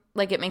seem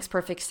like it makes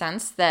perfect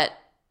sense that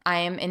I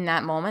am in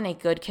that moment a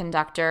good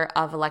conductor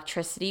of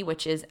electricity,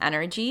 which is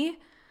energy?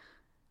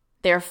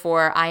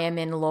 Therefore, I am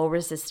in low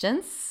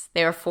resistance.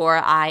 Therefore,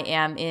 I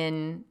am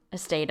in a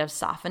state of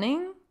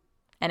softening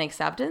and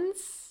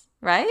acceptance,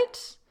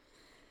 right?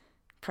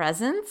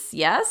 Presence,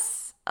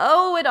 yes.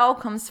 Oh, it all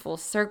comes full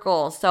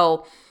circle.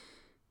 So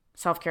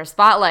self-care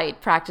spotlight,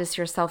 practice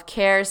your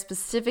self-care,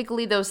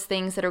 specifically those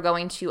things that are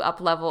going to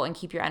up-level and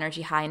keep your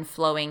energy high and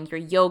flowing, your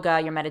yoga,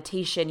 your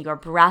meditation, your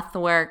breath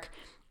work,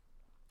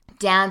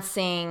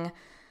 dancing,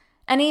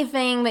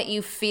 anything that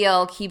you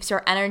feel keeps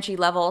your energy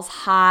levels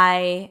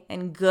high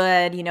and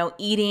good,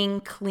 eating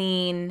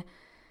clean,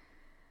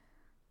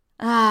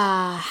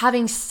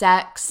 having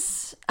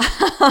sex,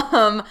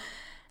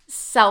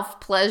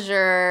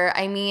 self-pleasure.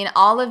 I mean,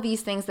 all of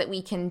these things that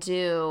we can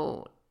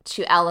do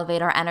to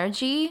elevate our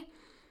energy,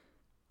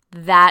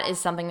 that is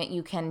something that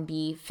you can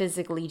be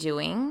physically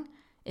doing,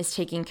 is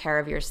taking care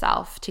of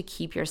yourself to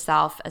keep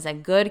yourself as a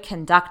good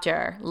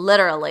conductor,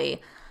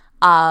 literally,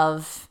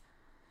 of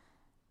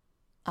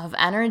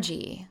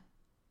energy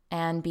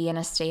and be in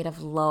a state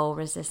of low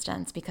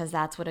resistance, because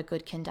that's what a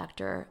good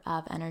conductor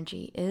of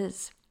energy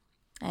is.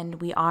 And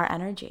we are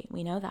energy.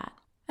 We know that.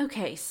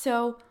 Okay,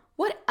 so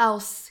what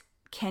else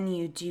can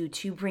you do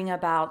to bring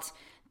about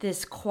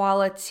this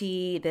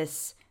quality,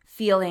 this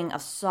feeling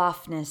of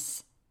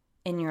softness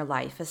in your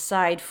life,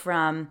 aside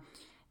from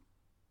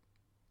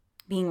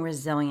being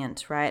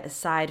resilient, right?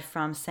 Aside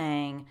from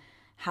saying,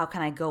 how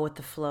can I go with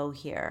the flow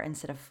here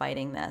instead of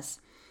fighting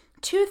this?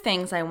 2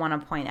 things I want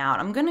to point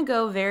out. I'm going to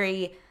go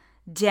very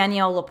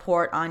Danielle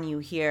Laporte on you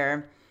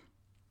here.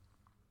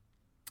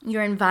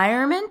 Your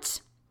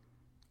environment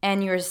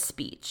and your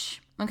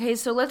speech. Okay,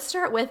 so let's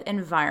start with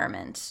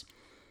environment.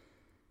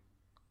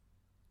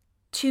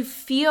 To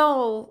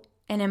feel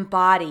and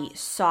embody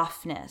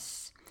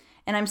softness.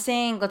 And I'm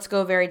saying let's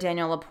go very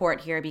Danielle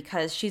Laporte here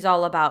because she's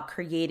all about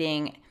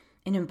creating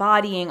and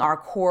embodying our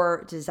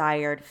core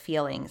desired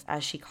feelings,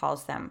 as she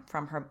calls them,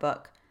 from her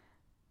book,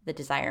 The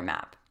Desire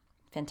Map.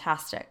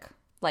 Fantastic,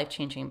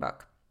 life-changing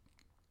book.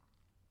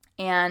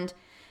 And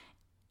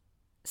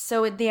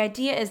so the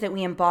idea is that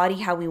we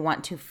embody how we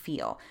want to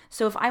feel.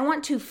 So if I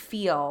want to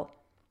feel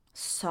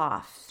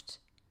soft,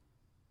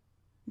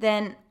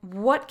 then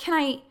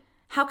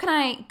how can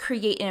I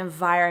create an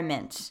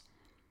environment,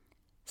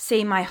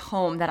 say my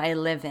home that I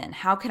live in?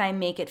 How can I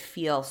make it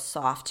feel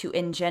soft to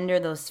engender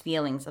those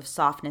feelings of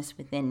softness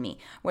within me,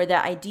 where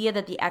the idea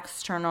that the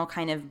external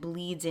kind of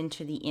bleeds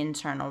into the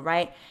internal,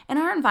 right? And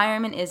our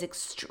environment is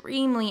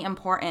extremely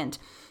important.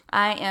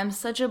 I am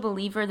such a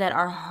believer that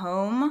our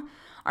home,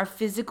 our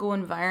physical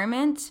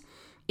environment,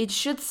 it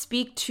should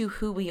speak to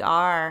who we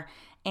are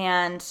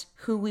and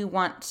who we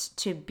want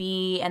to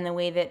be and the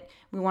way that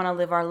we want to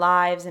live our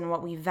lives and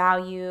what we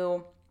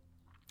value,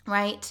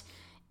 right?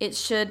 It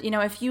should,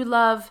 if you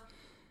love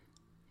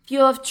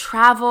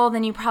travel,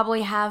 then you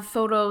probably have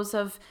photos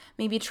of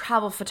maybe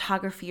travel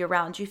photography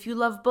around you. If you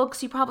love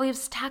books, you probably have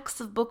stacks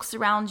of books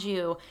around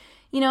you.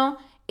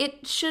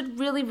 It should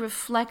really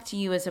reflect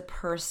you as a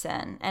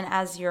person, and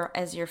as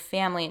your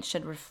family, it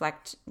should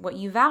reflect what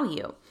you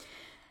value.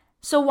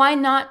 So why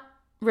not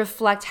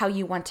reflect how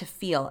you want to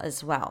feel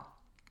as well?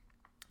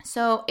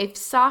 So if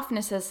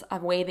softness is a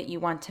way that you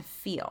want to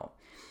feel,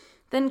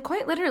 then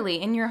quite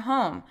literally in your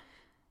home,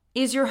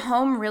 is your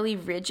home really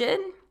rigid?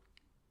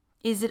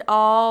 Is it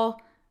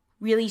all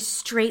really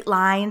straight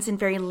lines and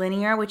very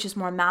linear, which is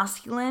more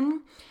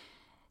masculine?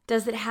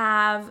 Does it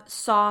have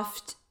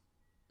soft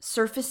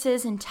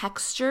surfaces and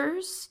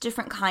textures,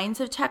 different kinds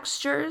of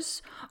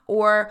textures?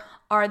 Or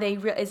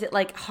is it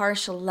like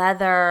harsh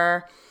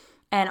leather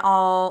and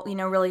all,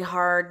 really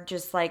hard,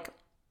 just like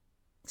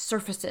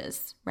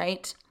surfaces,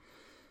 right?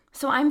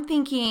 So I'm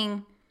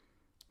thinking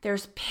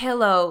there's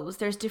pillows,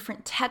 there's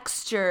different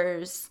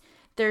textures,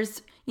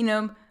 there's,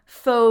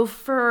 faux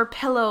fur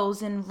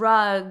pillows and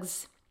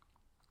rugs,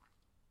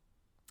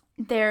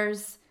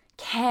 there's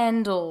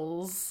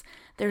candles,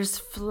 there's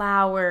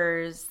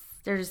flowers,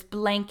 there's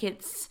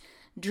blankets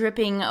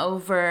dripping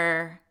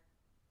over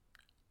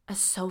a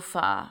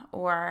sofa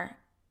or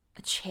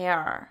a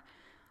chair,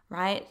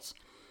 right?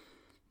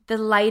 The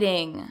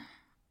lighting,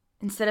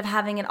 instead of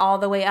having it all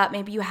the way up,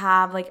 maybe you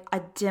have like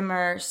a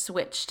dimmer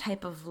switch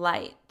type of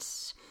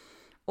light,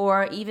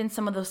 or even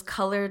some of those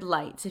colored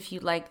lights if you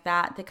like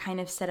that kind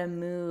of set a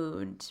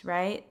mood,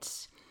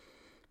 right?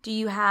 Do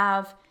you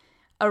have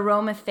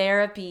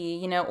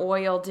aromatherapy,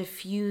 oil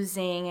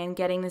diffusing and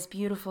getting this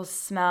beautiful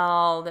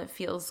smell that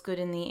feels good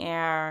in the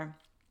air?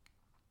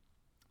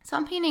 So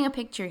I'm painting a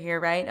picture here,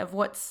 right, of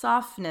what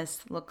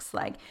softness looks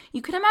like.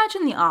 You could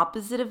imagine the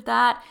opposite of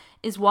that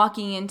is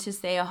walking into,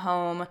 say, a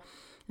home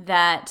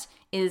that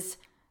is,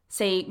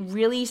 say,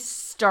 really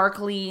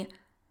starkly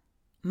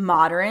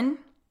modern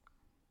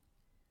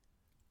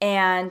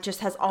and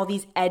just has all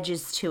these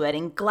edges to it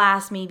and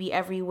glass maybe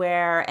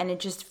everywhere, and it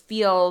just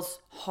feels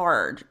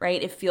hard,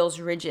 right? It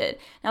feels rigid.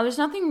 Now, there's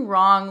nothing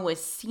wrong with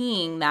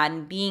seeing that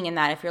and being in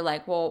that if you're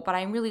like, well, but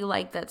I really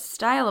like that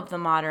style of the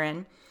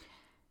modern.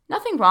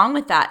 Nothing wrong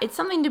with that. It's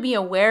something to be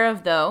aware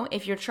of, though.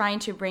 If you're trying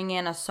to bring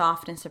in a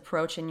softness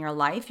approach in your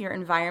life, your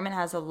environment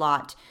has a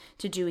lot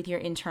to do with your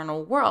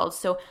internal world.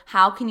 So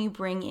how can you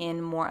bring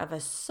in more of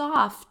a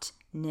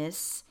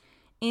softness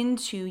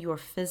into your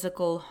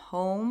physical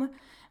home,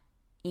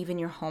 even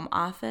your home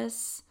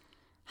office?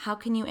 How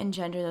can you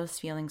engender those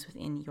feelings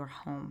within your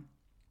home?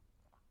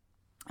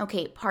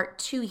 Okay, part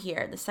 2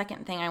 here. The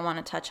second thing I want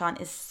to touch on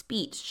is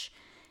speech.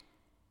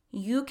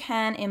 You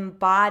can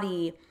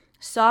embody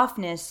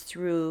softness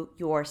through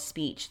your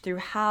speech, through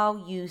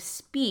how you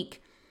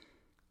speak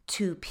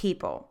to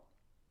people.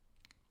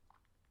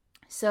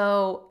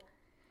 So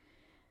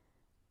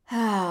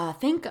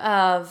think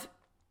of,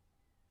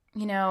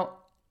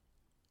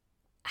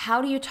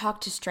 how do you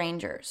talk to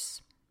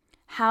strangers?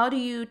 How do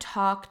you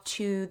talk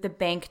to the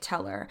bank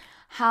teller?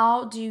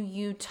 How do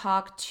you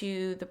talk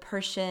to the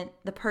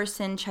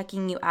person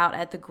checking you out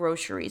at the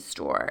grocery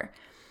store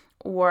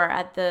or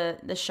at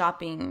the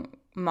shopping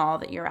mall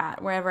that you're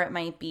at, wherever it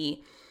might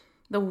be,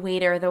 the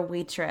waiter, the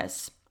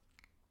waitress,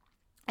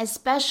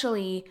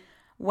 especially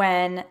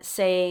when,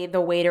 say,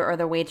 the waiter or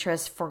the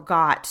waitress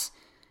forgot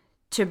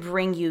to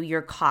bring you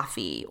your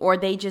coffee, or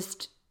they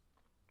just,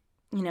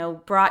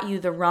 brought you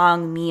the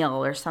wrong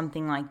meal or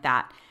something like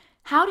that.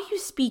 How do you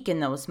speak in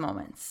those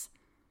moments?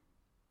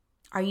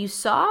 Are you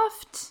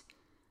soft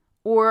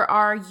or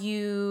are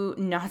you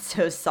not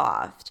so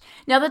soft?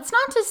 Now, that's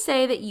not to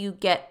say that you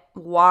get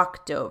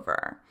walked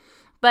over.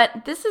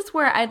 But this is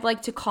where I'd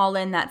like to call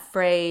in that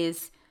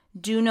phrase,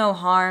 do no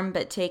harm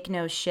but take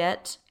no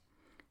shit.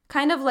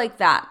 Kind of like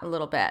that a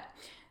little bit.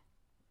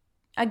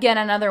 Again,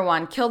 another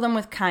one, kill them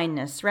with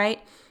kindness, right?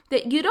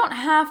 That you don't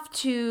have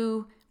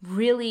to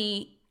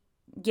really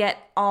get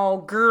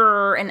all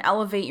grrr and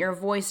elevate your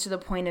voice to the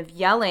point of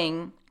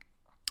yelling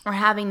or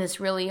having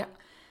this really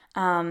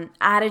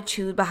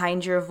attitude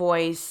behind your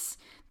voice,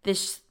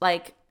 this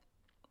like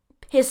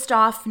pissed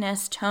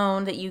offness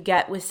tone that you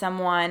get with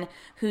someone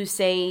who,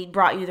 say,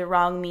 brought you the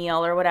wrong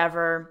meal or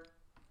whatever.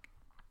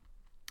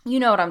 You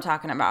know what I'm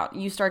talking about.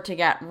 You start to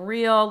get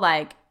real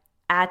like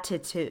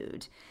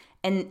attitude,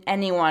 and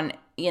anyone,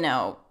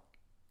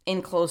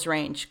 in close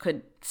range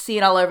could see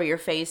it all over your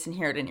face and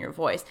hear it in your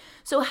voice.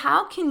 So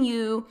how can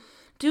you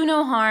do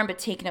no harm but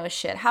take no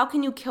shit? How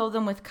can you kill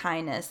them with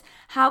kindness?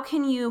 How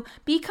can you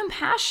be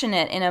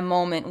compassionate in a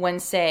moment when,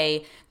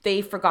 say,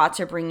 they forgot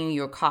to bring you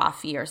your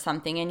coffee or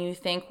something and you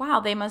think,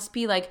 wow, they must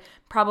be like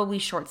probably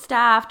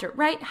short-staffed, or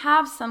right?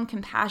 Have some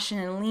compassion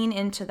and lean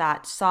into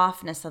that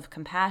softness of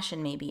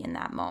compassion maybe in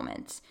that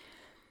moment,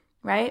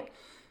 right?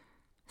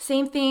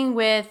 Same thing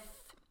with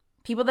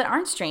people that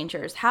aren't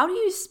strangers. How do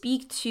you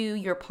speak to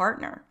your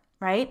partner,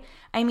 right?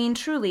 I mean,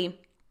 truly,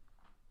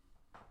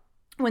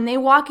 when they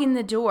walk in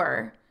the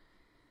door,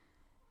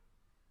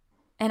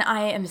 and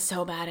I am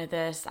so bad at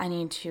this, I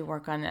need to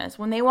work on this.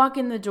 When they walk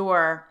in the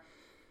door,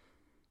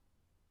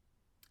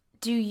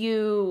 do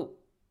you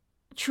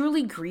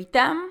truly greet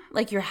them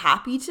like you're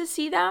happy to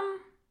see them?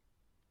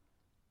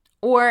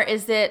 Or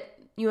is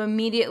it you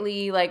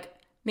immediately like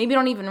maybe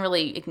don't even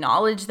really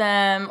acknowledge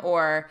them,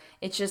 or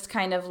it's just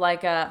kind of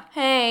like a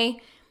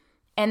hey,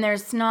 and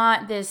there's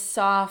not this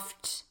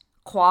soft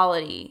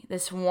quality,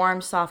 this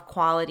warm, soft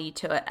quality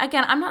to it.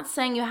 Again, I'm not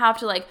saying you have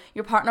to like,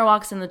 your partner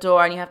walks in the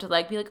door and you have to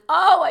like be like,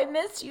 oh, I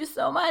missed you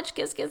so much,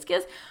 kiss, kiss,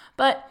 kiss.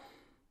 But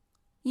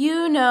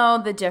you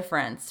know the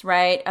difference,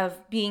 right?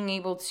 Of being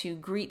able to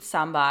greet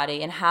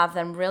somebody and have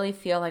them really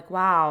feel like,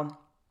 wow,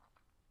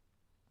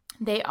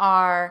 they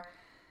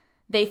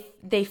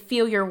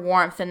feel your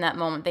warmth in that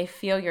moment. They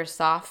feel your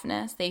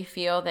softness. They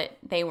feel that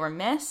they were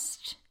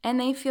missed, and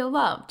they feel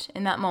loved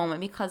in that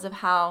moment because of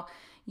how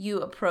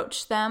you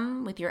approach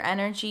them with your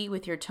energy,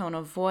 with your tone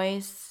of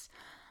voice.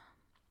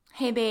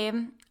 Hey,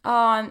 babe.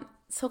 Oh,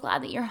 So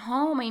glad that you're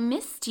home. I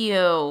missed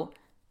you.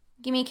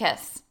 Give me a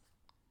kiss.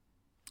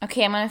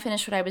 Okay, I'm going to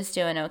finish what I was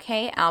doing,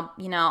 okay?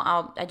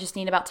 I just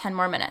need about 10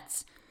 more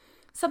minutes.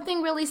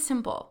 Something really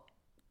simple,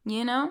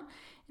 you know?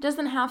 It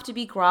doesn't have to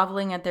be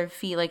groveling at their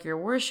feet like you're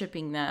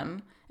worshiping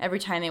them every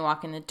time they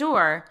walk in the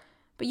door,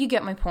 but you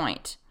get my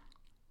point.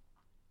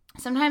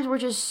 Sometimes we're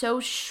just so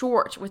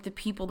short with the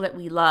people that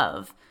we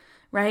love,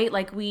 right?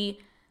 Like we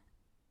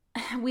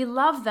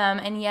love them,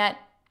 and yet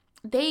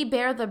they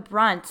bear the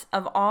brunt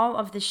of all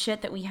of the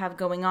shit that we have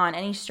going on,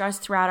 any stress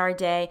throughout our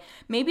day.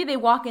 Maybe they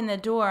walk in the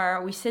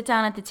door, we sit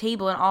down at the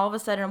table, and all of a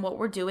sudden what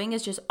we're doing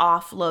is just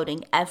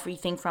offloading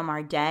everything from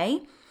our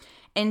day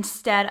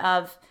instead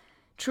of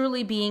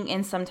truly being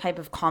in some type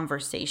of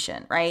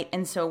conversation, right?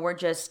 And so we're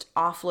just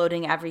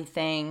offloading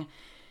everything.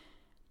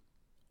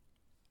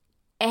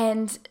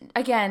 And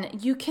again,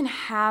 you can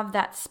have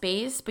that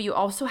space, but you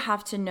also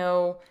have to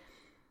know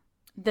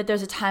that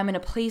there's a time and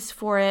a place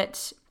for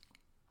it.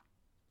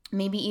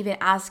 Maybe even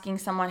asking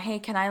someone,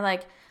 hey, I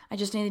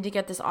just needed to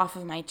get this off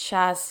of my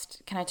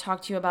chest. Can I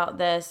talk to you about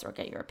this or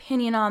get your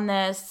opinion on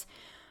this?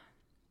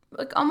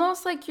 Like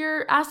almost like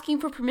you're asking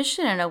for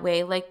permission in a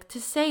way, like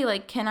to say,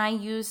 like, can I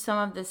use some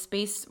of the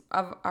space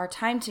of our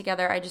time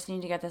together? I just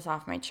need to get this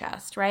off my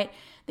chest, right?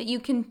 That you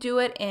can do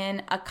it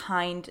in a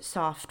kind,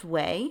 soft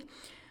way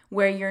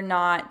where you're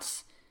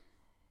not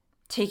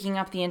taking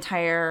up the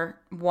entire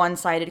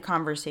one-sided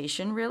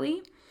conversation,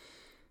 really.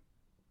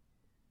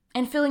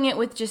 And filling it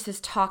with just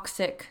this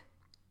toxic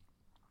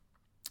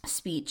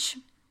speech,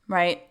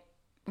 right?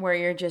 Where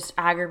you're just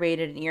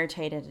aggravated and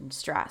irritated and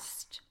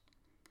stressed.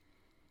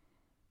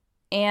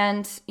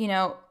 And,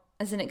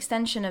 as an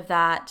extension of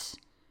that,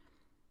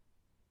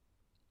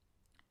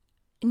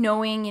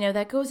 knowing,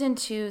 that goes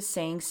into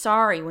saying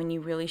sorry when you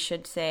really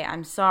should say,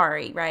 I'm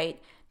sorry,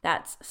 right?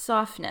 That's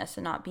softness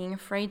and not being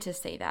afraid to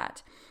say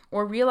that.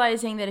 Or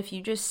realizing that if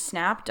you just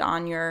snapped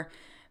on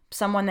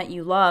someone that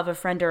you love, a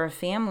friend or a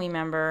family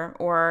member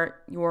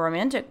or your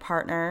romantic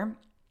partner,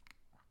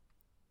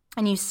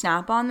 and you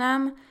snap on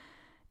them,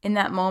 in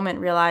that moment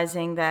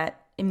realizing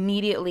that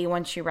immediately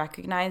once you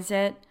recognize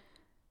it,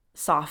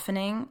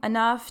 softening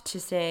enough to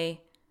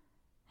say,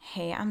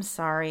 hey, I'm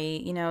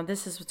sorry,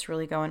 this is what's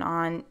really going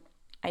on.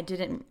 I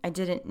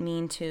didn't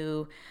mean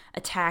to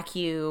attack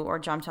you or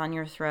jump down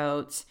your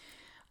throat.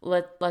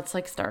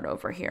 Let's start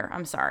over here.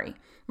 I'm sorry,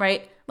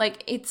 right?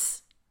 Like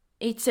it's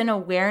an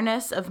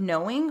awareness of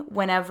knowing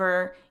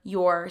whenever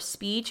your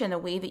speech and the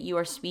way that you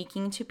are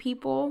speaking to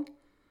people,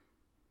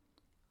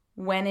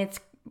 when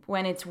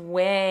it's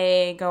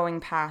way going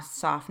past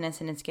softness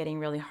and it's getting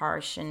really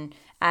harsh and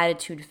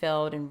attitude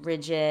filled and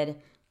rigid,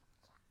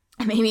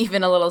 maybe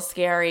even a little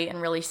scary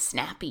and really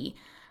snappy,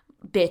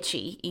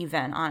 bitchy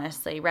even,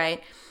 honestly,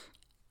 right?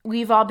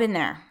 We've all been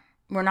there.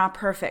 We're not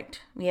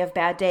perfect. We have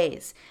bad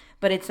days.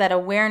 But it's that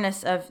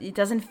awareness of it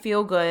doesn't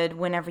feel good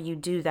whenever you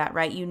do that,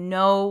 right? You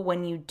know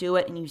when you do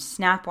it and you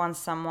snap on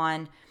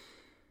someone,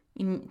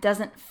 it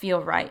doesn't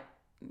feel right.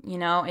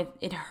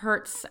 It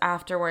hurts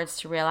afterwards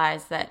to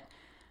realize that,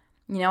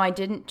 I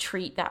didn't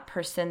treat that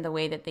person the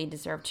way that they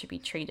deserve to be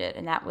treated.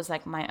 And that was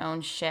like my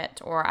own shit,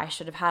 or I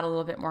should have had a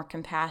little bit more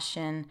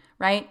compassion,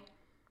 right?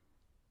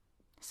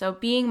 So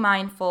being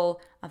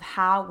mindful of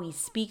how we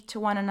speak to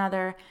one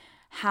another,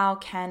 how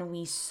can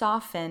we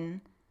soften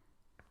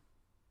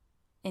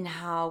in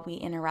how we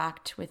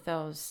interact with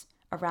those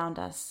around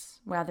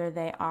us, whether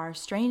they are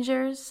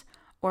strangers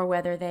or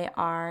whether they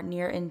are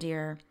near and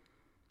dear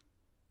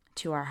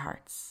to our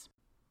hearts.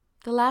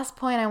 The last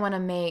point I want to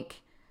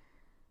make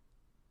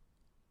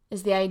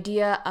is the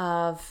idea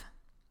of,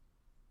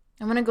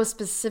 I'm going to go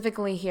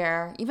specifically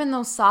here, even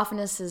though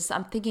softness is,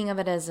 I'm thinking of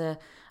it as a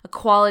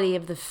quality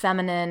of the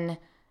feminine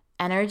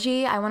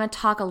energy, I want to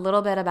talk a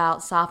little bit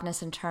about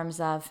softness in terms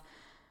of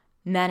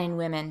men and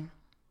women.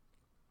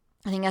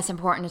 I think that's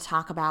important to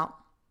talk about.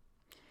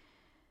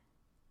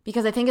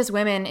 Because I think as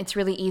women, it's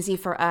really easy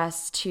for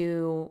us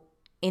to,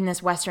 in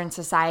this Western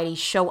society,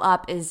 show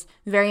up as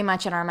very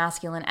much in our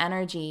masculine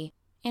energy.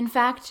 In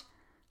fact,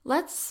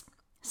 let's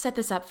set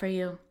this up for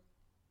you.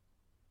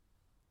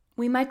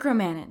 We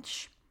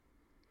micromanage.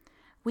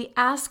 We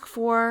ask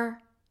for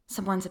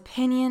someone's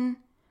opinion,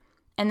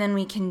 and then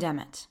we condemn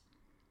it.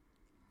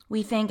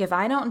 We think if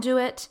I don't do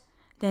it,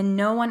 then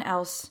no one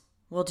else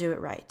will do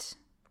it right.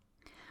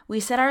 We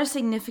set our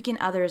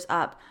significant others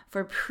up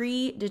for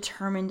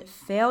predetermined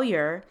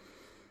failure,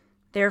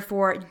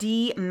 therefore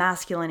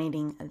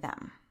demasculinating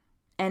them.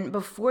 And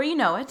before you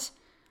know it,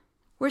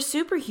 we're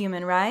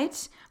superhuman,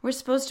 right? We're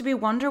supposed to be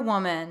Wonder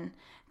Woman,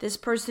 this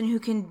person who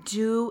can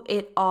do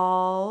it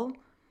all.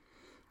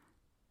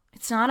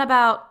 It's not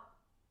about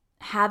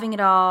having it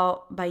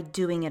all by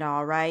doing it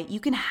all, right? You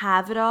can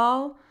have it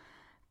all,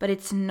 but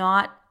it's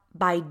not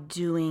by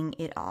doing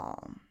it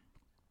all.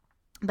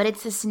 But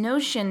it's this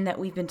notion that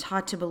we've been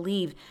taught to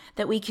believe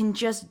that we can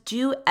just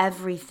do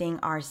everything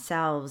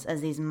ourselves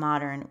as these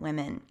modern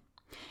women.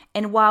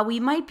 And while we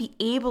might be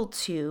able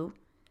to,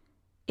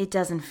 it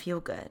doesn't feel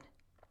good.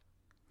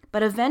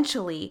 But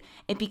eventually,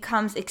 it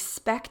becomes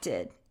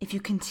expected if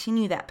you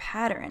continue that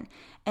pattern.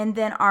 And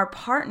then our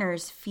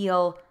partners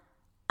feel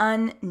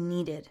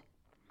unneeded.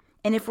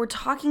 And if we're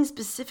talking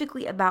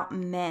specifically about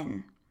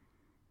men,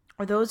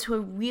 or those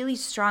who really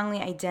strongly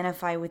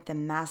identify with the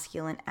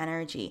masculine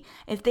energy,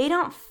 if they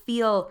don't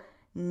feel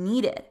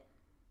needed,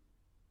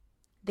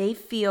 they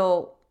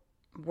feel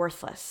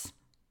worthless.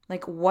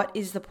 Like, what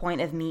is the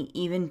point of me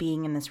even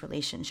being in this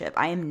relationship?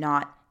 I am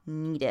not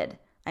needed.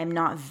 I'm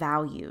not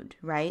valued,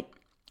 right?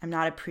 I'm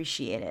not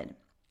appreciated.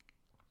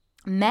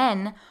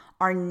 Men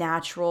are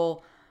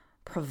natural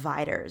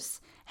providers.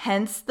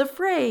 Hence the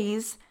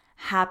phrase,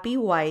 happy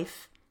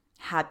wife,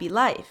 happy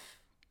life,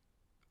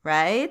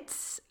 right?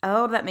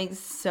 Oh, that makes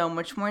so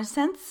much more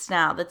sense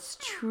now. That's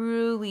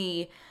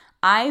truly,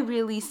 I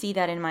really see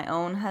that in my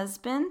own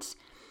husband.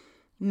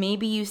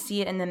 Maybe you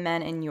see it in the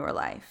men in your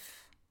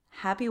life.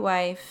 Happy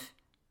wife,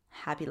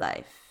 happy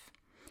life.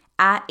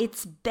 At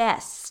its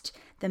best,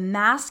 the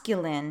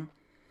masculine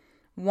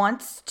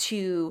wants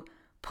to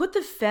put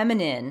the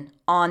feminine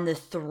on the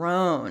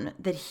throne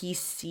that he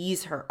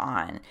sees her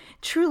on.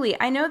 Truly,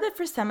 I know that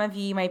for some of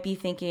you might be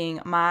thinking,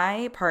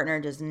 my partner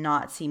does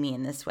not see me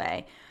in this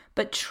way.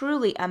 But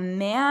truly, a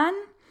man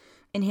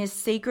in his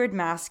sacred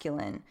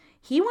masculine,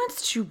 he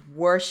wants to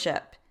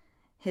worship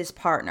his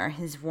partner,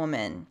 his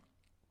woman.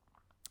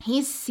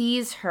 He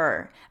sees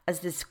her as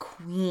this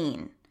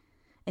queen,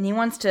 and he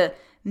wants to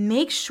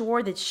make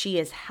sure that she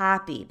is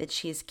happy, that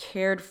she is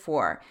cared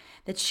for,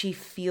 that she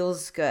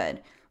feels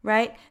good,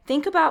 right?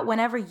 Think about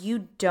whenever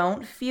you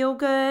don't feel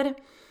good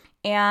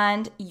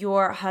and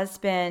your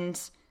husband,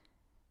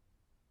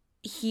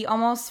 he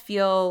almost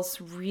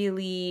feels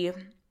really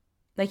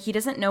like he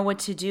doesn't know what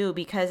to do,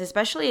 because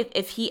especially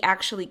if he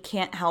actually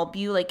can't help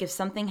you, like if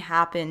something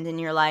happened in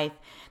your life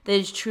that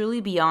is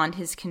truly beyond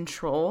his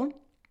control,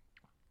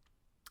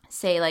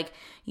 say like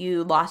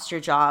you lost your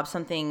job,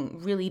 something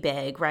really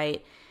big,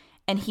 right?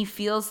 And he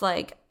feels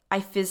like, I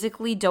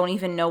physically don't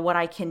even know what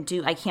I can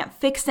do. I can't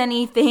fix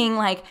anything.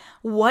 Like,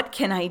 what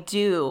can I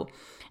do?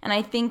 And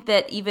I think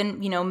that even,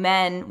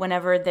 men,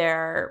 whenever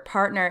their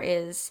partner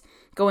is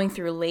going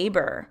through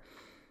labor,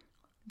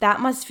 that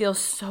must feel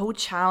so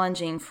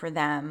challenging for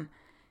them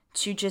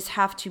to just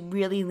have to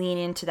really lean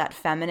into that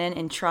feminine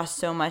and trust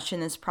so much in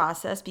this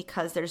process,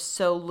 because there's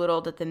so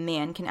little that the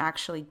man can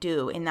actually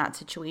do in that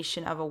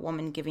situation of a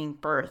woman giving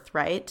birth,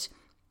 right?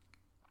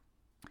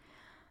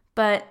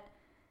 But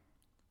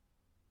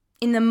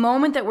in the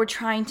moment that we're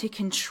trying to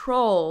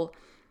control,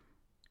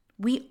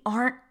 we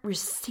aren't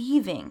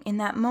receiving in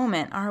that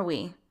moment, are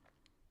we?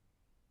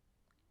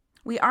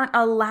 We aren't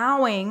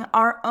allowing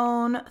our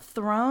own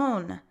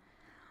throne.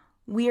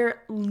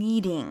 We're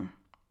leading.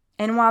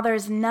 And while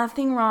there's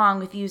nothing wrong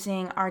with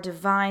using our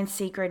divine,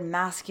 sacred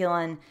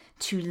masculine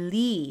to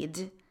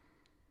lead,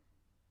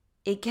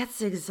 it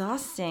gets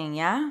exhausting,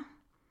 yeah?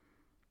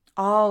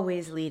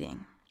 Always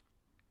leading.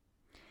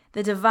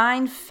 The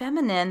divine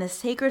feminine, the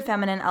sacred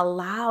feminine,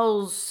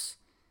 allows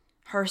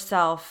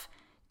herself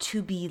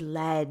to be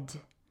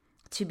led,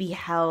 to be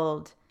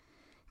held,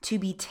 to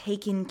be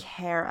taken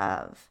care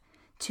of,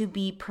 to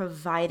be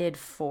provided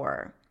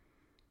for.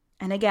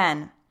 And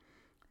again,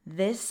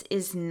 this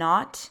is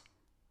not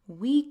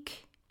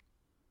weak.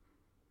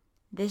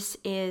 This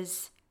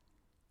is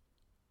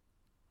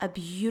a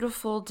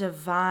beautiful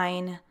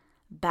divine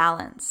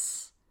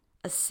balance,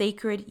 a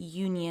sacred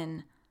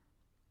union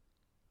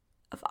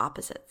of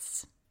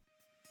opposites.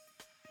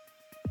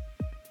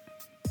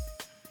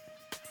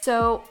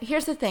 So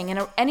here's the thing,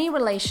 in any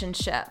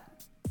relationship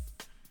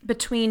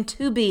between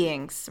two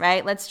beings,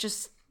 right?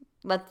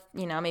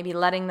 Maybe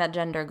letting that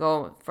gender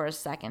go for a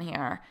second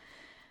here.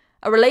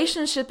 A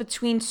relationship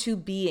between two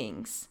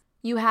beings,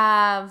 you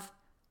have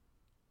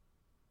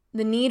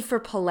the need for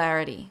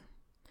polarity,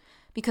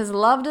 because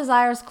love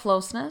desires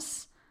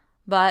closeness,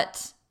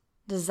 but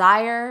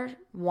desire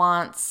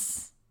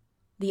wants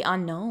the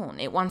unknown.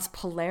 It wants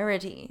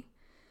polarity.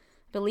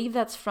 I believe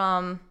that's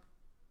from,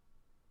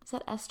 is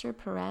that Esther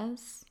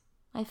Perez,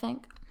 I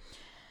think?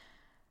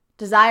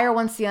 Desire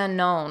wants the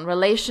unknown.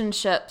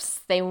 Relationships,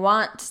 they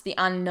want the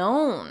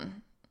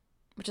unknown,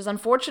 which is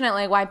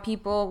unfortunately why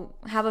people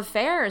have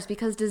affairs,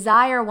 because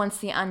desire wants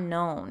the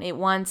unknown. It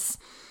wants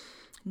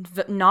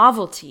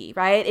novelty,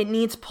 right? It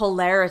needs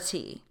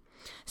polarity.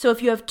 So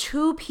if you have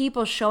two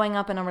people showing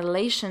up in a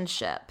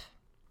relationship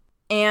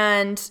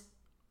and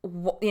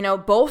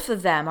both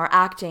of them are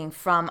acting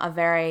from a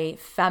very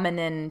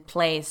feminine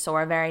place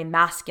or a very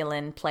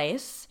masculine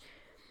place,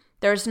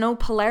 there's no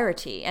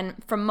polarity.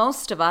 And for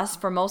most of us,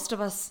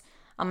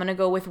 I'm going to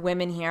go with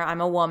women here.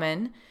 I'm a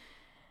woman.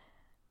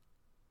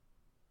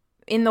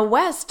 In the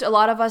West, a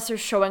lot of us are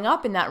showing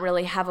up in that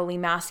really heavily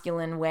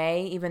masculine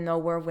way, even though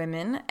we're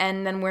women.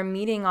 And then we're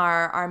meeting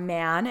our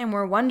man and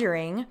we're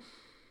wondering,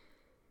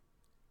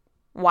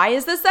 why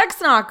is the sex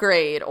not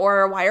great?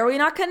 Or why are we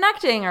not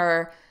connecting?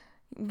 Or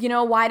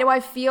why do I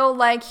feel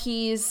like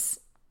he's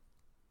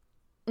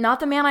not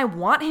the man I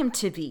want him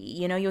to be?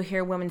 You'll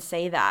hear women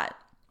say that.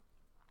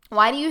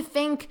 Why do you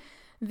think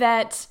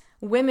that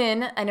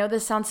women, I know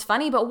this sounds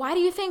funny, but why do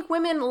you think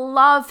women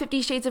love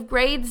 50 Shades of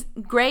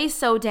Grey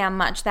so damn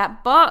much,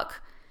 that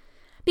book?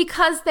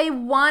 Because they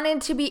wanted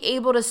to be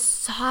able to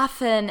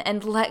soften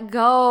and let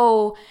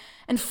go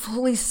and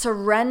fully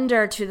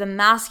surrender to the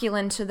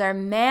masculine, to their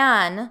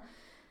man,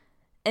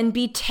 and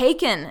be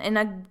taken in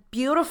a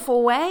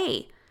beautiful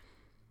way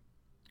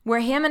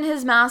where him and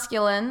his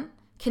masculine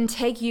can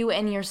take you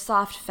in your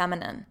soft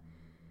feminine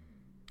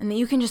and that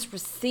you can just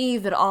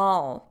receive it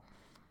all.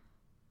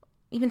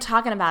 Even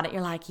talking about it,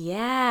 you're like,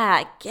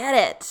 yeah, I get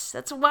it.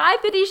 That's why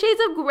 50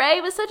 Shades of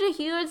Grey was such a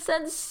huge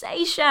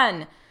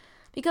sensation.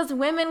 Because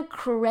women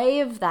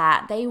crave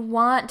that. They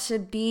want to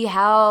be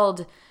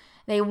held.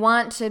 They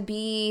want to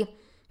be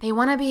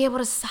able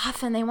to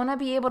soften. They want to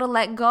be able to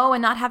let go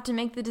and not have to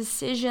make the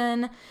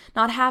decision,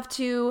 not have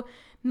to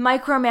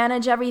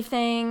micromanage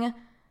everything.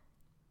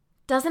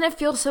 Doesn't it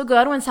feel so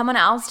good when someone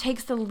else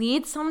takes the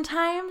lead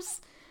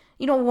sometimes?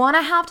 You don't want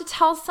to have to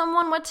tell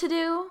someone what to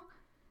do.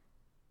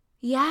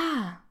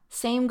 Yeah,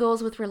 same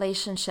goes with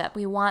relationship.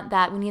 We want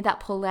that. We need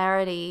that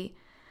polarity.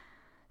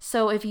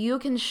 So if you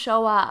can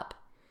show up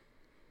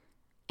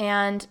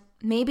and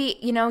maybe,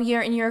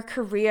 you're in your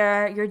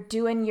career,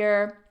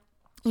 you're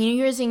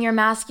using your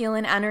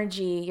masculine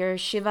energy, your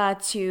Shiva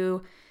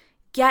to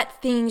get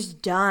things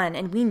done.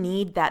 And we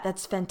need that.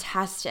 That's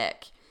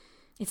fantastic.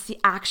 It's the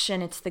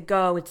action, it's the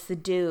go, it's the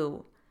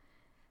do.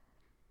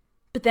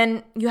 But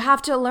then you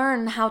have to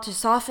learn how to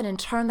soften and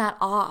turn that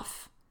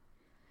off.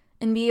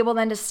 And be able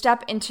then to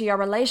step into your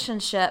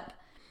relationship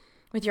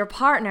with your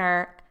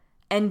partner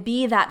and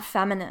be that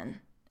feminine.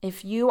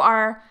 If you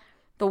are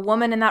the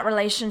woman in that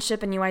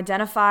relationship and you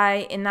identify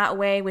in that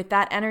way with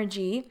that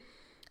energy,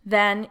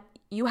 then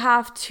you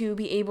have to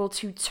be able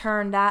to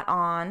turn that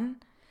on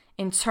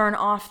and turn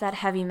off that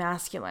heavy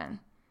masculine.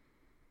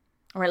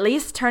 Or at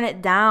least turn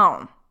it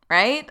down,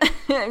 right?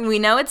 We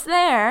know it's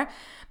there,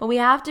 but we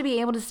have to be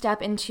able to step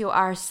into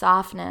our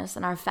softness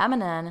and our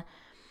feminine.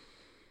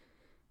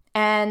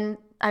 And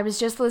I was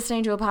just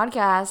listening to a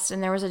podcast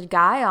and there was a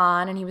guy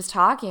on and he was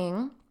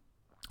talking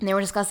and they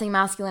were discussing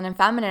masculine and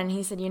feminine. And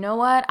he said, you know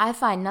what? I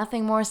find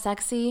nothing more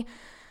sexy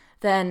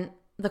than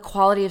the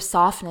quality of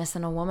softness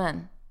in a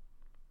woman.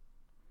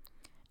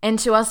 And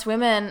to us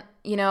women,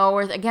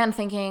 we're again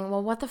thinking,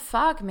 well, what the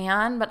fuck,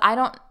 man? But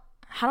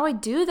how do I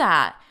do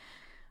that?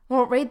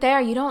 Well, right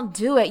there, you don't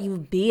do it, you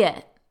be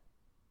it.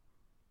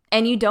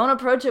 And you don't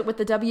approach it with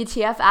the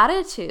WTF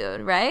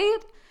attitude, right?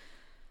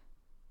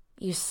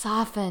 You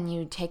soften,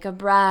 you take a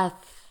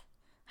breath.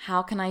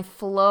 How can I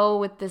flow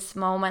with this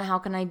moment? How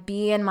can I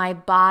be in my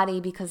body?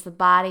 Because the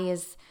body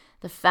is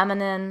the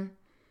feminine.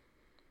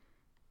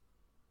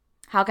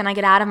 How can I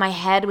get out of my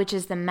head, which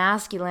is the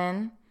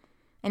masculine?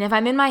 And if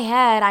I'm in my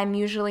head, I'm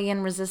usually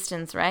in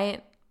resistance,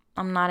 right?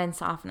 I'm not in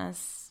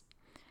softness.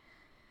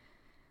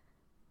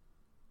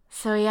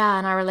 So yeah,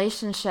 in our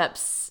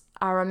relationships,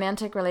 our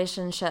romantic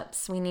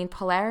relationships, we need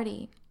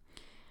polarity.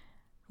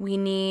 We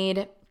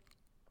need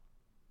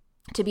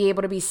to be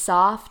able to be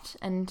soft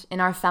and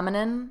in our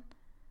feminine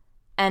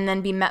and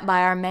then be met by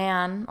our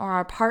man or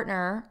our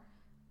partner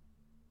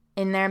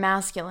in their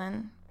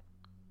masculine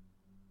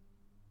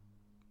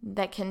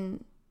that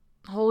can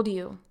hold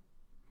you.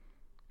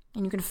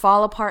 And you can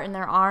fall apart in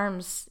their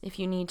arms if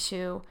you need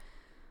to.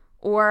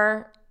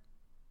 Or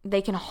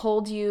they can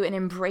hold you and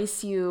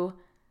embrace you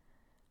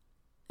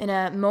in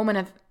a moment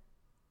of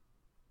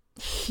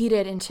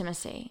heated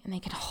intimacy. And they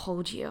can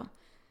hold you,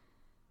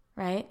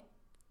 right?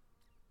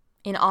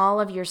 In all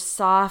of your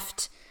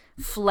soft,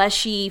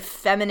 fleshy,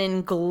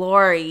 feminine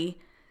glory.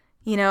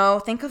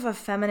 Think of a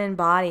feminine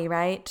body,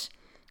 right?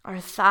 Our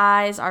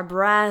thighs, our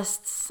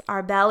breasts,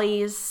 our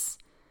bellies.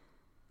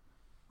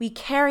 We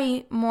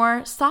carry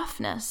more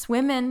softness.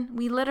 Women,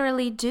 we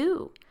literally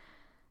do.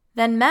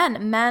 Than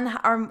men. Men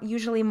are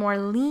usually more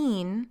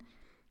lean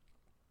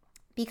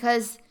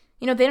because,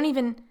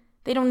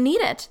 they don't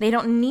need it. They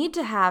don't need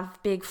to have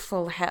big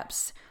full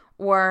hips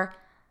or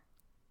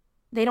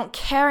they don't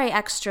carry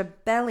extra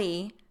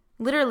belly,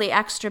 literally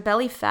extra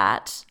belly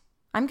fat.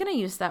 I'm going to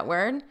use that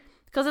word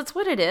because it's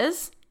what it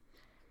is.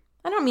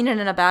 I don't mean it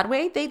in a bad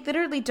way. They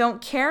literally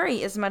don't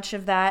carry as much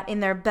of that in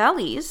their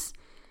bellies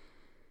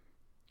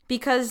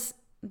because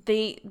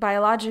they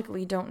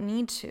biologically don't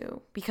need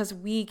to, because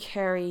we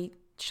carry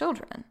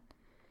children.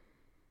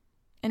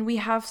 And we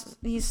have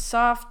these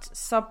soft,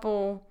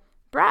 supple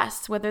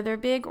breasts, whether they're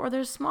big or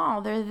they're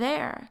small. They're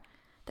there.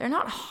 They're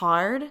not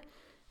hard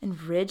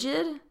and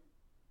rigid.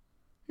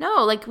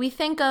 No, like when we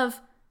think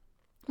of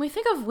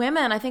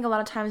women, I think a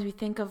lot of times we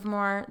think of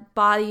more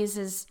bodies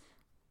as,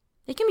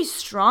 they can be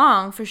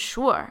strong for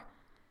sure.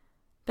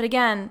 But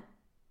again,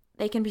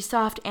 they can be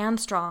soft and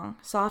strong.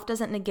 Soft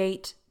doesn't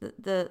negate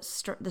the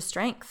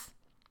strength.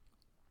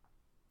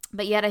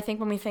 But yet I think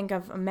when we think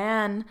of a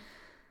man,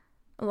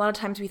 a lot of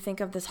times we think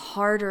of this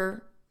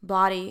harder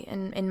body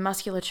and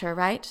musculature,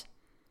 right?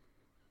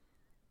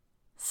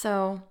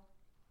 So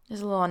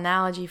there's a little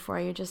analogy for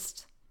you,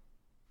 just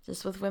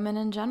with women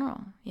in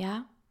general,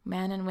 yeah?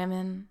 Men and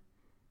women,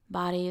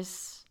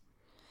 bodies.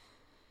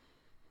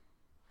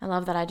 I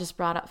love that I just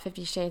brought up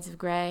 50 Shades of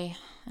Grey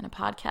in a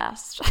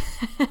podcast.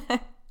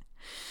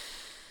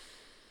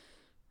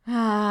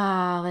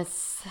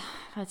 Let's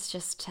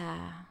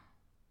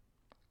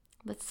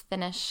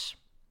finish.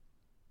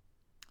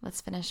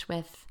 Let's finish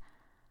with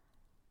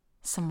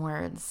some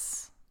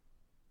words.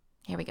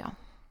 Here we go.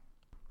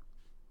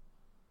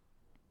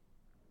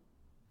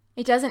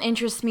 It doesn't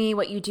interest me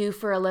what you do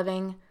for a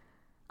living.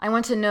 I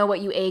want to know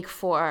what you ache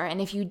for, and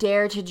if you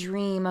dare to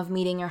dream of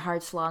meeting your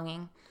heart's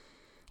longing.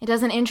 It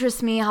doesn't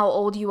interest me how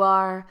old you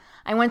are.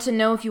 I want to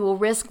know if you will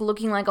risk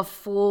looking like a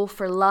fool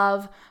for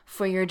love,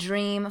 for your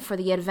dream, for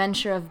the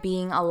adventure of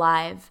being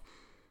alive.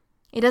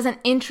 It doesn't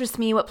interest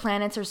me what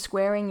planets are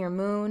squaring your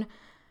moon.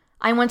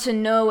 I want to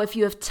know if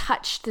you have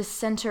touched the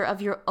center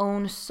of your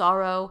own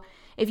sorrow,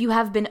 if you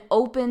have been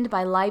opened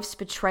by life's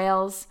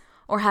betrayals,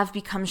 or have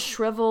become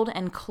shriveled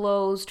and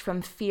closed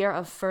from fear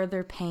of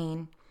further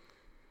pain.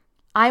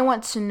 I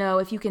want to know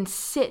if you can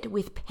sit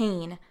with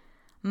pain,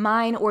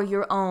 mine or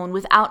your own,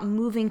 without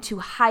moving to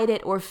hide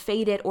it or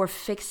fade it or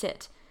fix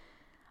it.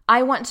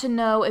 I want to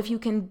know if you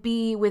can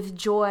be with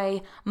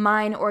joy,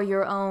 mine or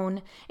your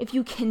own, if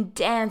you can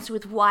dance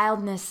with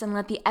wildness and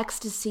let the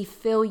ecstasy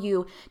fill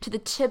you to the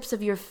tips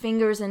of your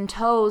fingers and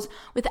toes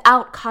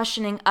without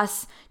cautioning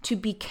us to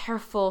be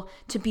careful,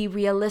 to be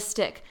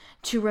realistic,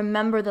 to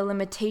remember the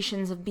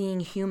limitations of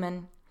being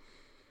human.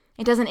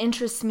 It doesn't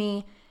interest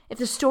me if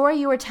the story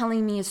you are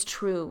telling me is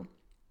true.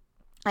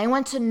 I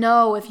want to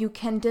know if you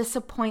can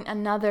disappoint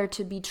another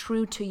to be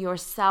true to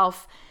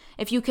yourself,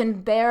 if you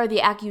can bear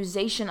the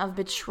accusation of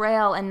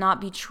betrayal and not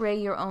betray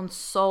your own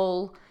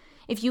soul,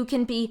 if you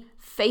can be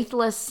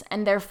faithless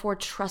and therefore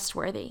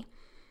trustworthy.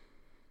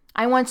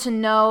 I want to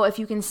know if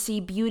you can see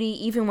beauty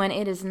even when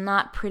it is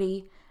not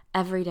pretty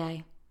every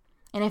day,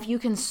 and if you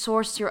can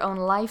source your own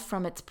life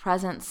from its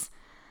presence.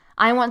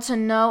 I want to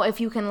know if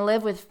you can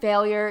live with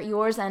failure,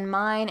 yours and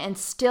mine, and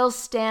still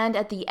stand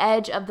at the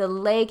edge of the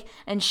lake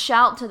and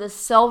shout to the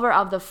silver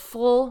of the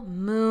full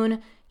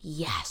moon,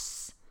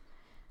 yes.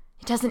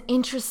 It doesn't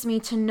interest me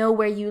to know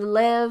where you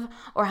live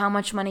or how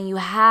much money you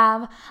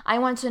have. I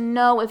want to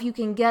know if you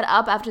can get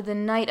up after the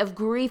night of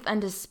grief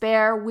and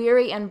despair,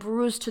 weary and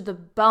bruised to the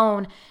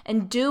bone,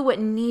 and do what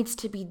needs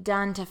to be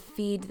done to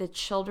feed the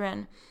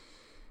children.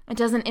 It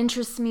doesn't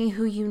interest me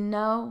who you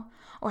know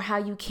or how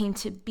you came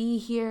to be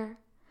here.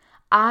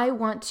 I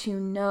want to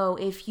know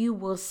if you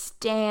will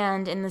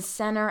stand in the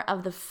center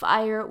of the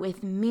fire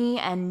with me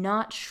and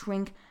not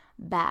shrink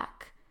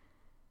back.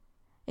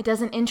 It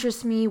doesn't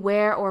interest me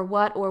where or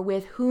what or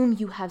with whom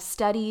you have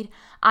studied.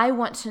 I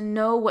want to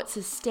know what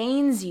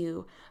sustains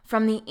you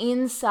from the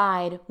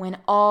inside when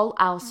all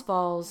else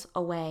falls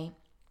away.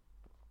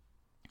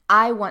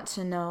 I want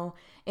to know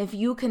if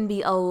you can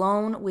be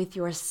alone with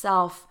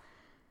yourself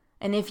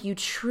and if you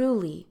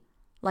truly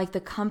like the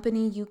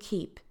company you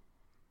keep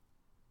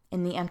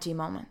in the empty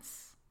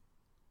moments.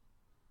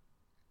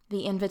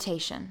 The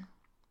Invitation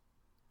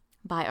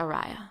by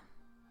Araya.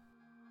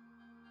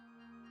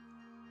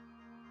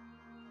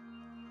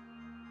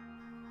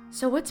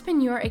 So what's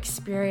been your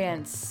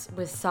experience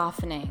with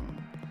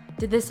softening?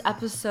 Did this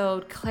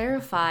episode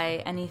clarify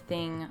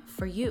anything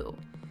for you?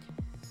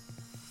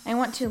 I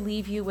want to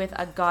leave you with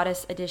a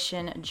Goddess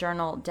Edition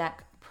journal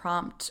deck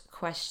prompt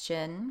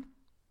question.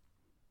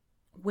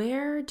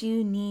 Where do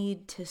you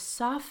need to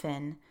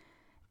soften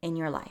in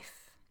your life?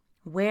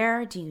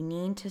 Where do you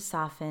need to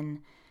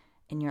soften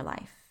in your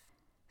life?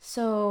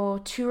 So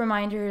 2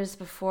 reminders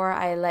before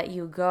I let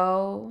you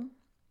go.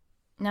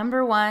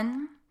 Number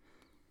 1,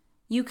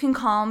 you can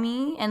call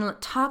me and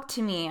talk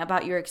to me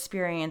about your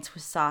experience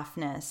with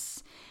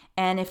softness.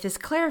 And if this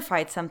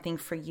clarified something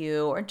for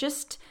you or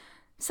just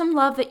some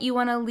love that you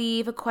want to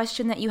leave, a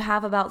question that you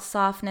have about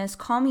softness,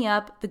 call me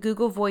up, the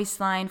Google Voice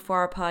line for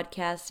our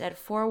podcast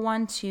at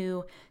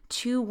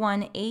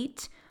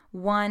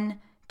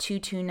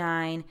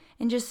 412-218-1229.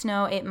 And just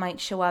know it might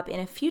show up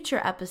in a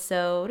future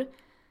episode.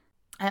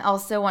 I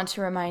also want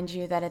to remind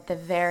you that at the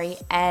very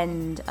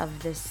end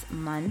of this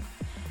month,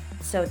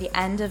 so the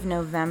end of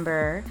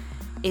November,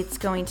 it's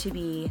going to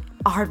be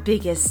our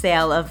biggest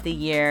sale of the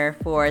year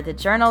for the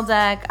journal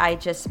deck. I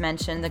just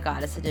mentioned the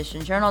Goddess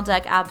Edition journal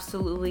deck.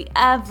 Absolutely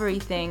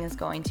everything is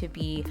going to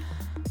be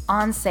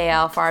on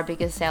sale for our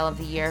biggest sale of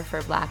the year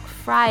for Black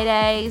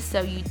Friday.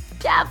 So you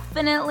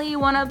definitely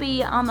want to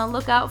be on the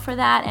lookout for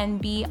that and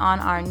be on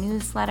our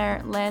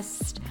newsletter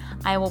list.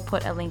 I will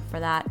put a link for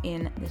that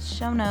in the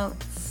show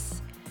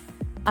notes.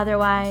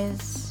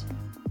 Otherwise,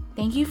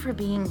 thank you for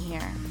being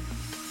here.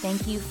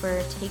 Thank you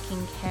for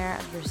taking care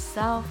of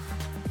yourself.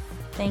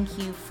 Thank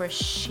you for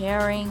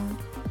sharing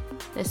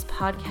this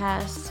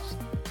podcast.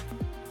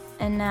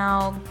 And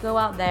now go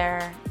out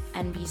there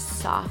and be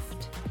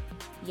soft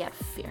yet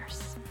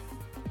fierce.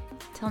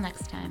 Till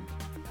next time.